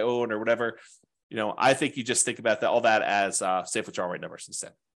stocks that I own or whatever, I think you just think about all that as safe withdrawal rate numbers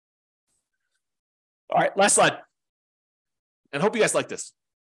instead. All right, last slide. And hope you guys like this.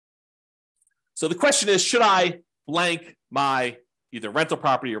 So the question is, should I blank my either rental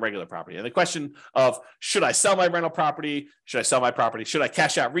property or regular property? And the question of, should I sell my rental property? Should I sell my property? Should I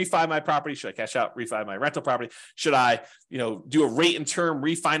cash out, refi my property? Should I cash out, refi my rental property? Should I, do a rate and term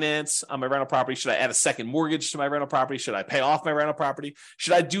refinance on my rental property? Should I add a second mortgage to my rental property? Should I pay off my rental property?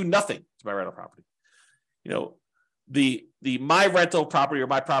 Should I do nothing to my rental property? The my rental property or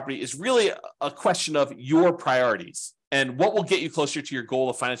my property is really a question of your priorities and what will get you closer to your goal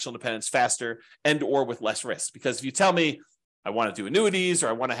of financial independence faster and or with less risk. Because if you tell me I want to do annuities or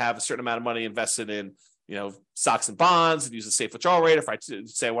I want to have a certain amount of money invested in, stocks and bonds and use a safe withdrawal rate, if I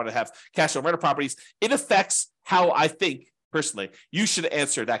say I want to have cash on rental properties, it affects how I think personally you should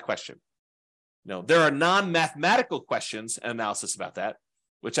answer that question. There are non-mathematical questions and analysis about that,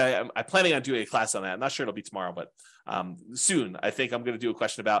 which I'm planning on doing a class on that. I'm not sure it'll be tomorrow, but soon. I think I'm going to do a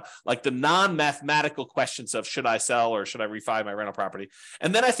question about like the non-mathematical questions of should I sell or should I refi my rental property?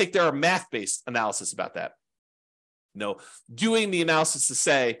 And then I think there are math-based analysis about that. Doing the analysis to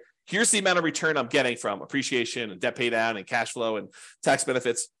say, here's the amount of return I'm getting from appreciation and debt pay down and cash flow and tax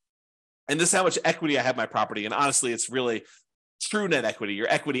benefits. And this is how much equity I have in my property. And honestly, it's really true net equity, your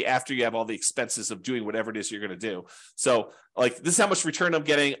equity after you have all the expenses of doing whatever it is you're going to do. So like this is how much return I'm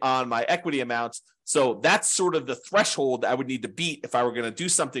getting on my equity amounts. So that's sort of the threshold I would need to beat if I were going to do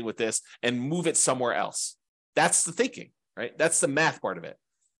something with this and move it somewhere else. That's the thinking, right? That's the math part of it.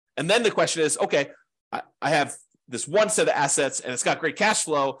 And then the question is, okay, I have this one set of assets and it's got great cash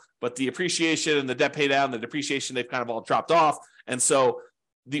flow, but the appreciation and the debt pay down, the depreciation, they've kind of all dropped off. And so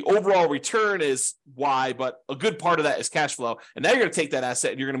the overall return is Y, but a good part of that is cash flow. And now you're going to take that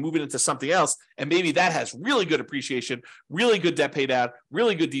asset and you're going to move it into something else. And maybe that has really good appreciation, really good debt pay down,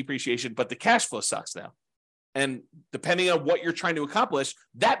 really good depreciation, but the cash flow sucks now. And depending on what you're trying to accomplish,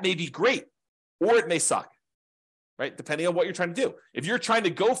 that may be great or it may suck, right? Depending on what you're trying to do. If you're trying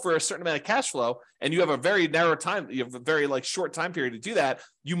to go for a certain amount of cash flow and you have a very narrow time, you have a very short time period to do that,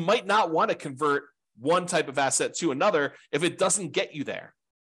 you might not want to convert one type of asset to another if it doesn't get you there.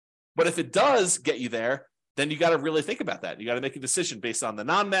 But if it does get you there, then you got to really think about that. You got to make a decision based on the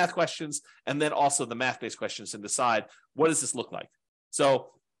non-math questions and then also the math-based questions and decide, what does this look like?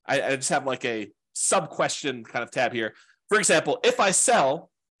 So I just have like a sub-question kind of tab here. For example, if I sell,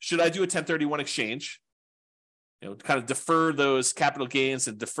 should I do a 1031 exchange? Kind of defer those capital gains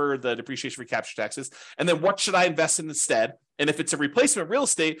and defer the depreciation recapture taxes. And then what should I invest in instead? And if it's a replacement real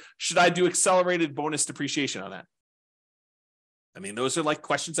estate, should I do accelerated bonus depreciation on that? I mean, those are like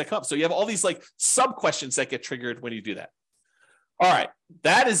questions that come up. So you have all these like sub questions that get triggered when you do that. All right.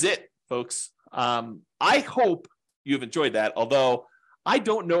 That is it, folks. I hope you've enjoyed that, although I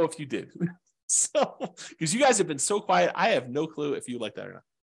don't know if you did. So, because you guys have been so quiet, I have no clue if you like that or not.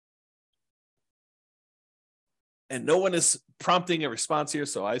 And no one is prompting a response here.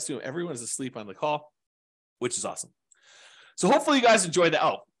 So I assume everyone is asleep on the call, which is awesome. So hopefully you guys enjoyed that.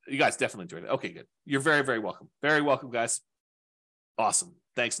 Oh, you guys definitely enjoyed it. Okay, good. You're very, very welcome. Very welcome, guys. Awesome.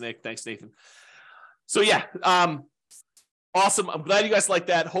 Thanks, Nick. Thanks, Nathan. So yeah, awesome. I'm glad you guys like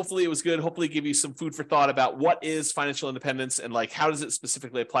that. Hopefully it was good. Hopefully give you some food for thought about what is financial independence and like how does it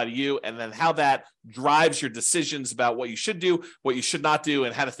specifically apply to you, and then how that drives your decisions about what you should do, what you should not do,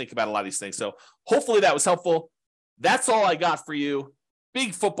 and how to think about a lot of these things. So hopefully that was helpful. That's all I got for you.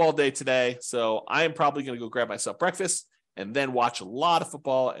 Big football day today. So I am probably going to go grab myself breakfast and then watch a lot of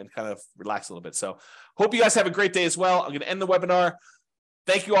football and kind of relax a little bit. So hope you guys have a great day as well. I'm going to end the webinar.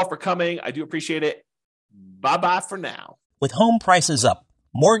 Thank you all for coming. I do appreciate it. Bye-bye for now. With home prices up,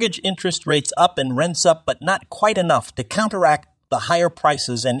 mortgage interest rates up, and rents up, but not quite enough to counteract the higher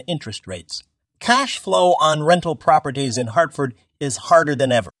prices and interest rates, cash flow on rental properties in Hartford is harder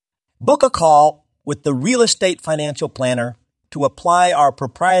than ever. Book a call with the Real Estate Financial Planner to apply our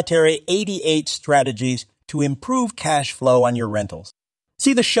proprietary 88 strategies to improve cash flow on your rentals.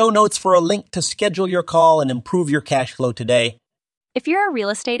 See the show notes for a link to schedule your call and improve your cash flow today. If you're a real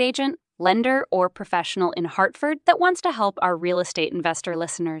estate agent, lender, or professional in Hartford that wants to help our real estate investor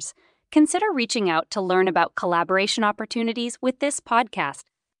listeners, consider reaching out to learn about collaboration opportunities with this podcast.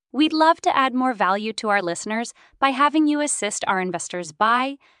 We'd love to add more value to our listeners by having you assist our investors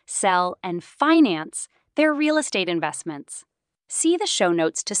buy, sell, and finance their real estate investments. See the show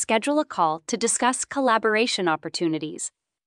notes to schedule a call to discuss collaboration opportunities.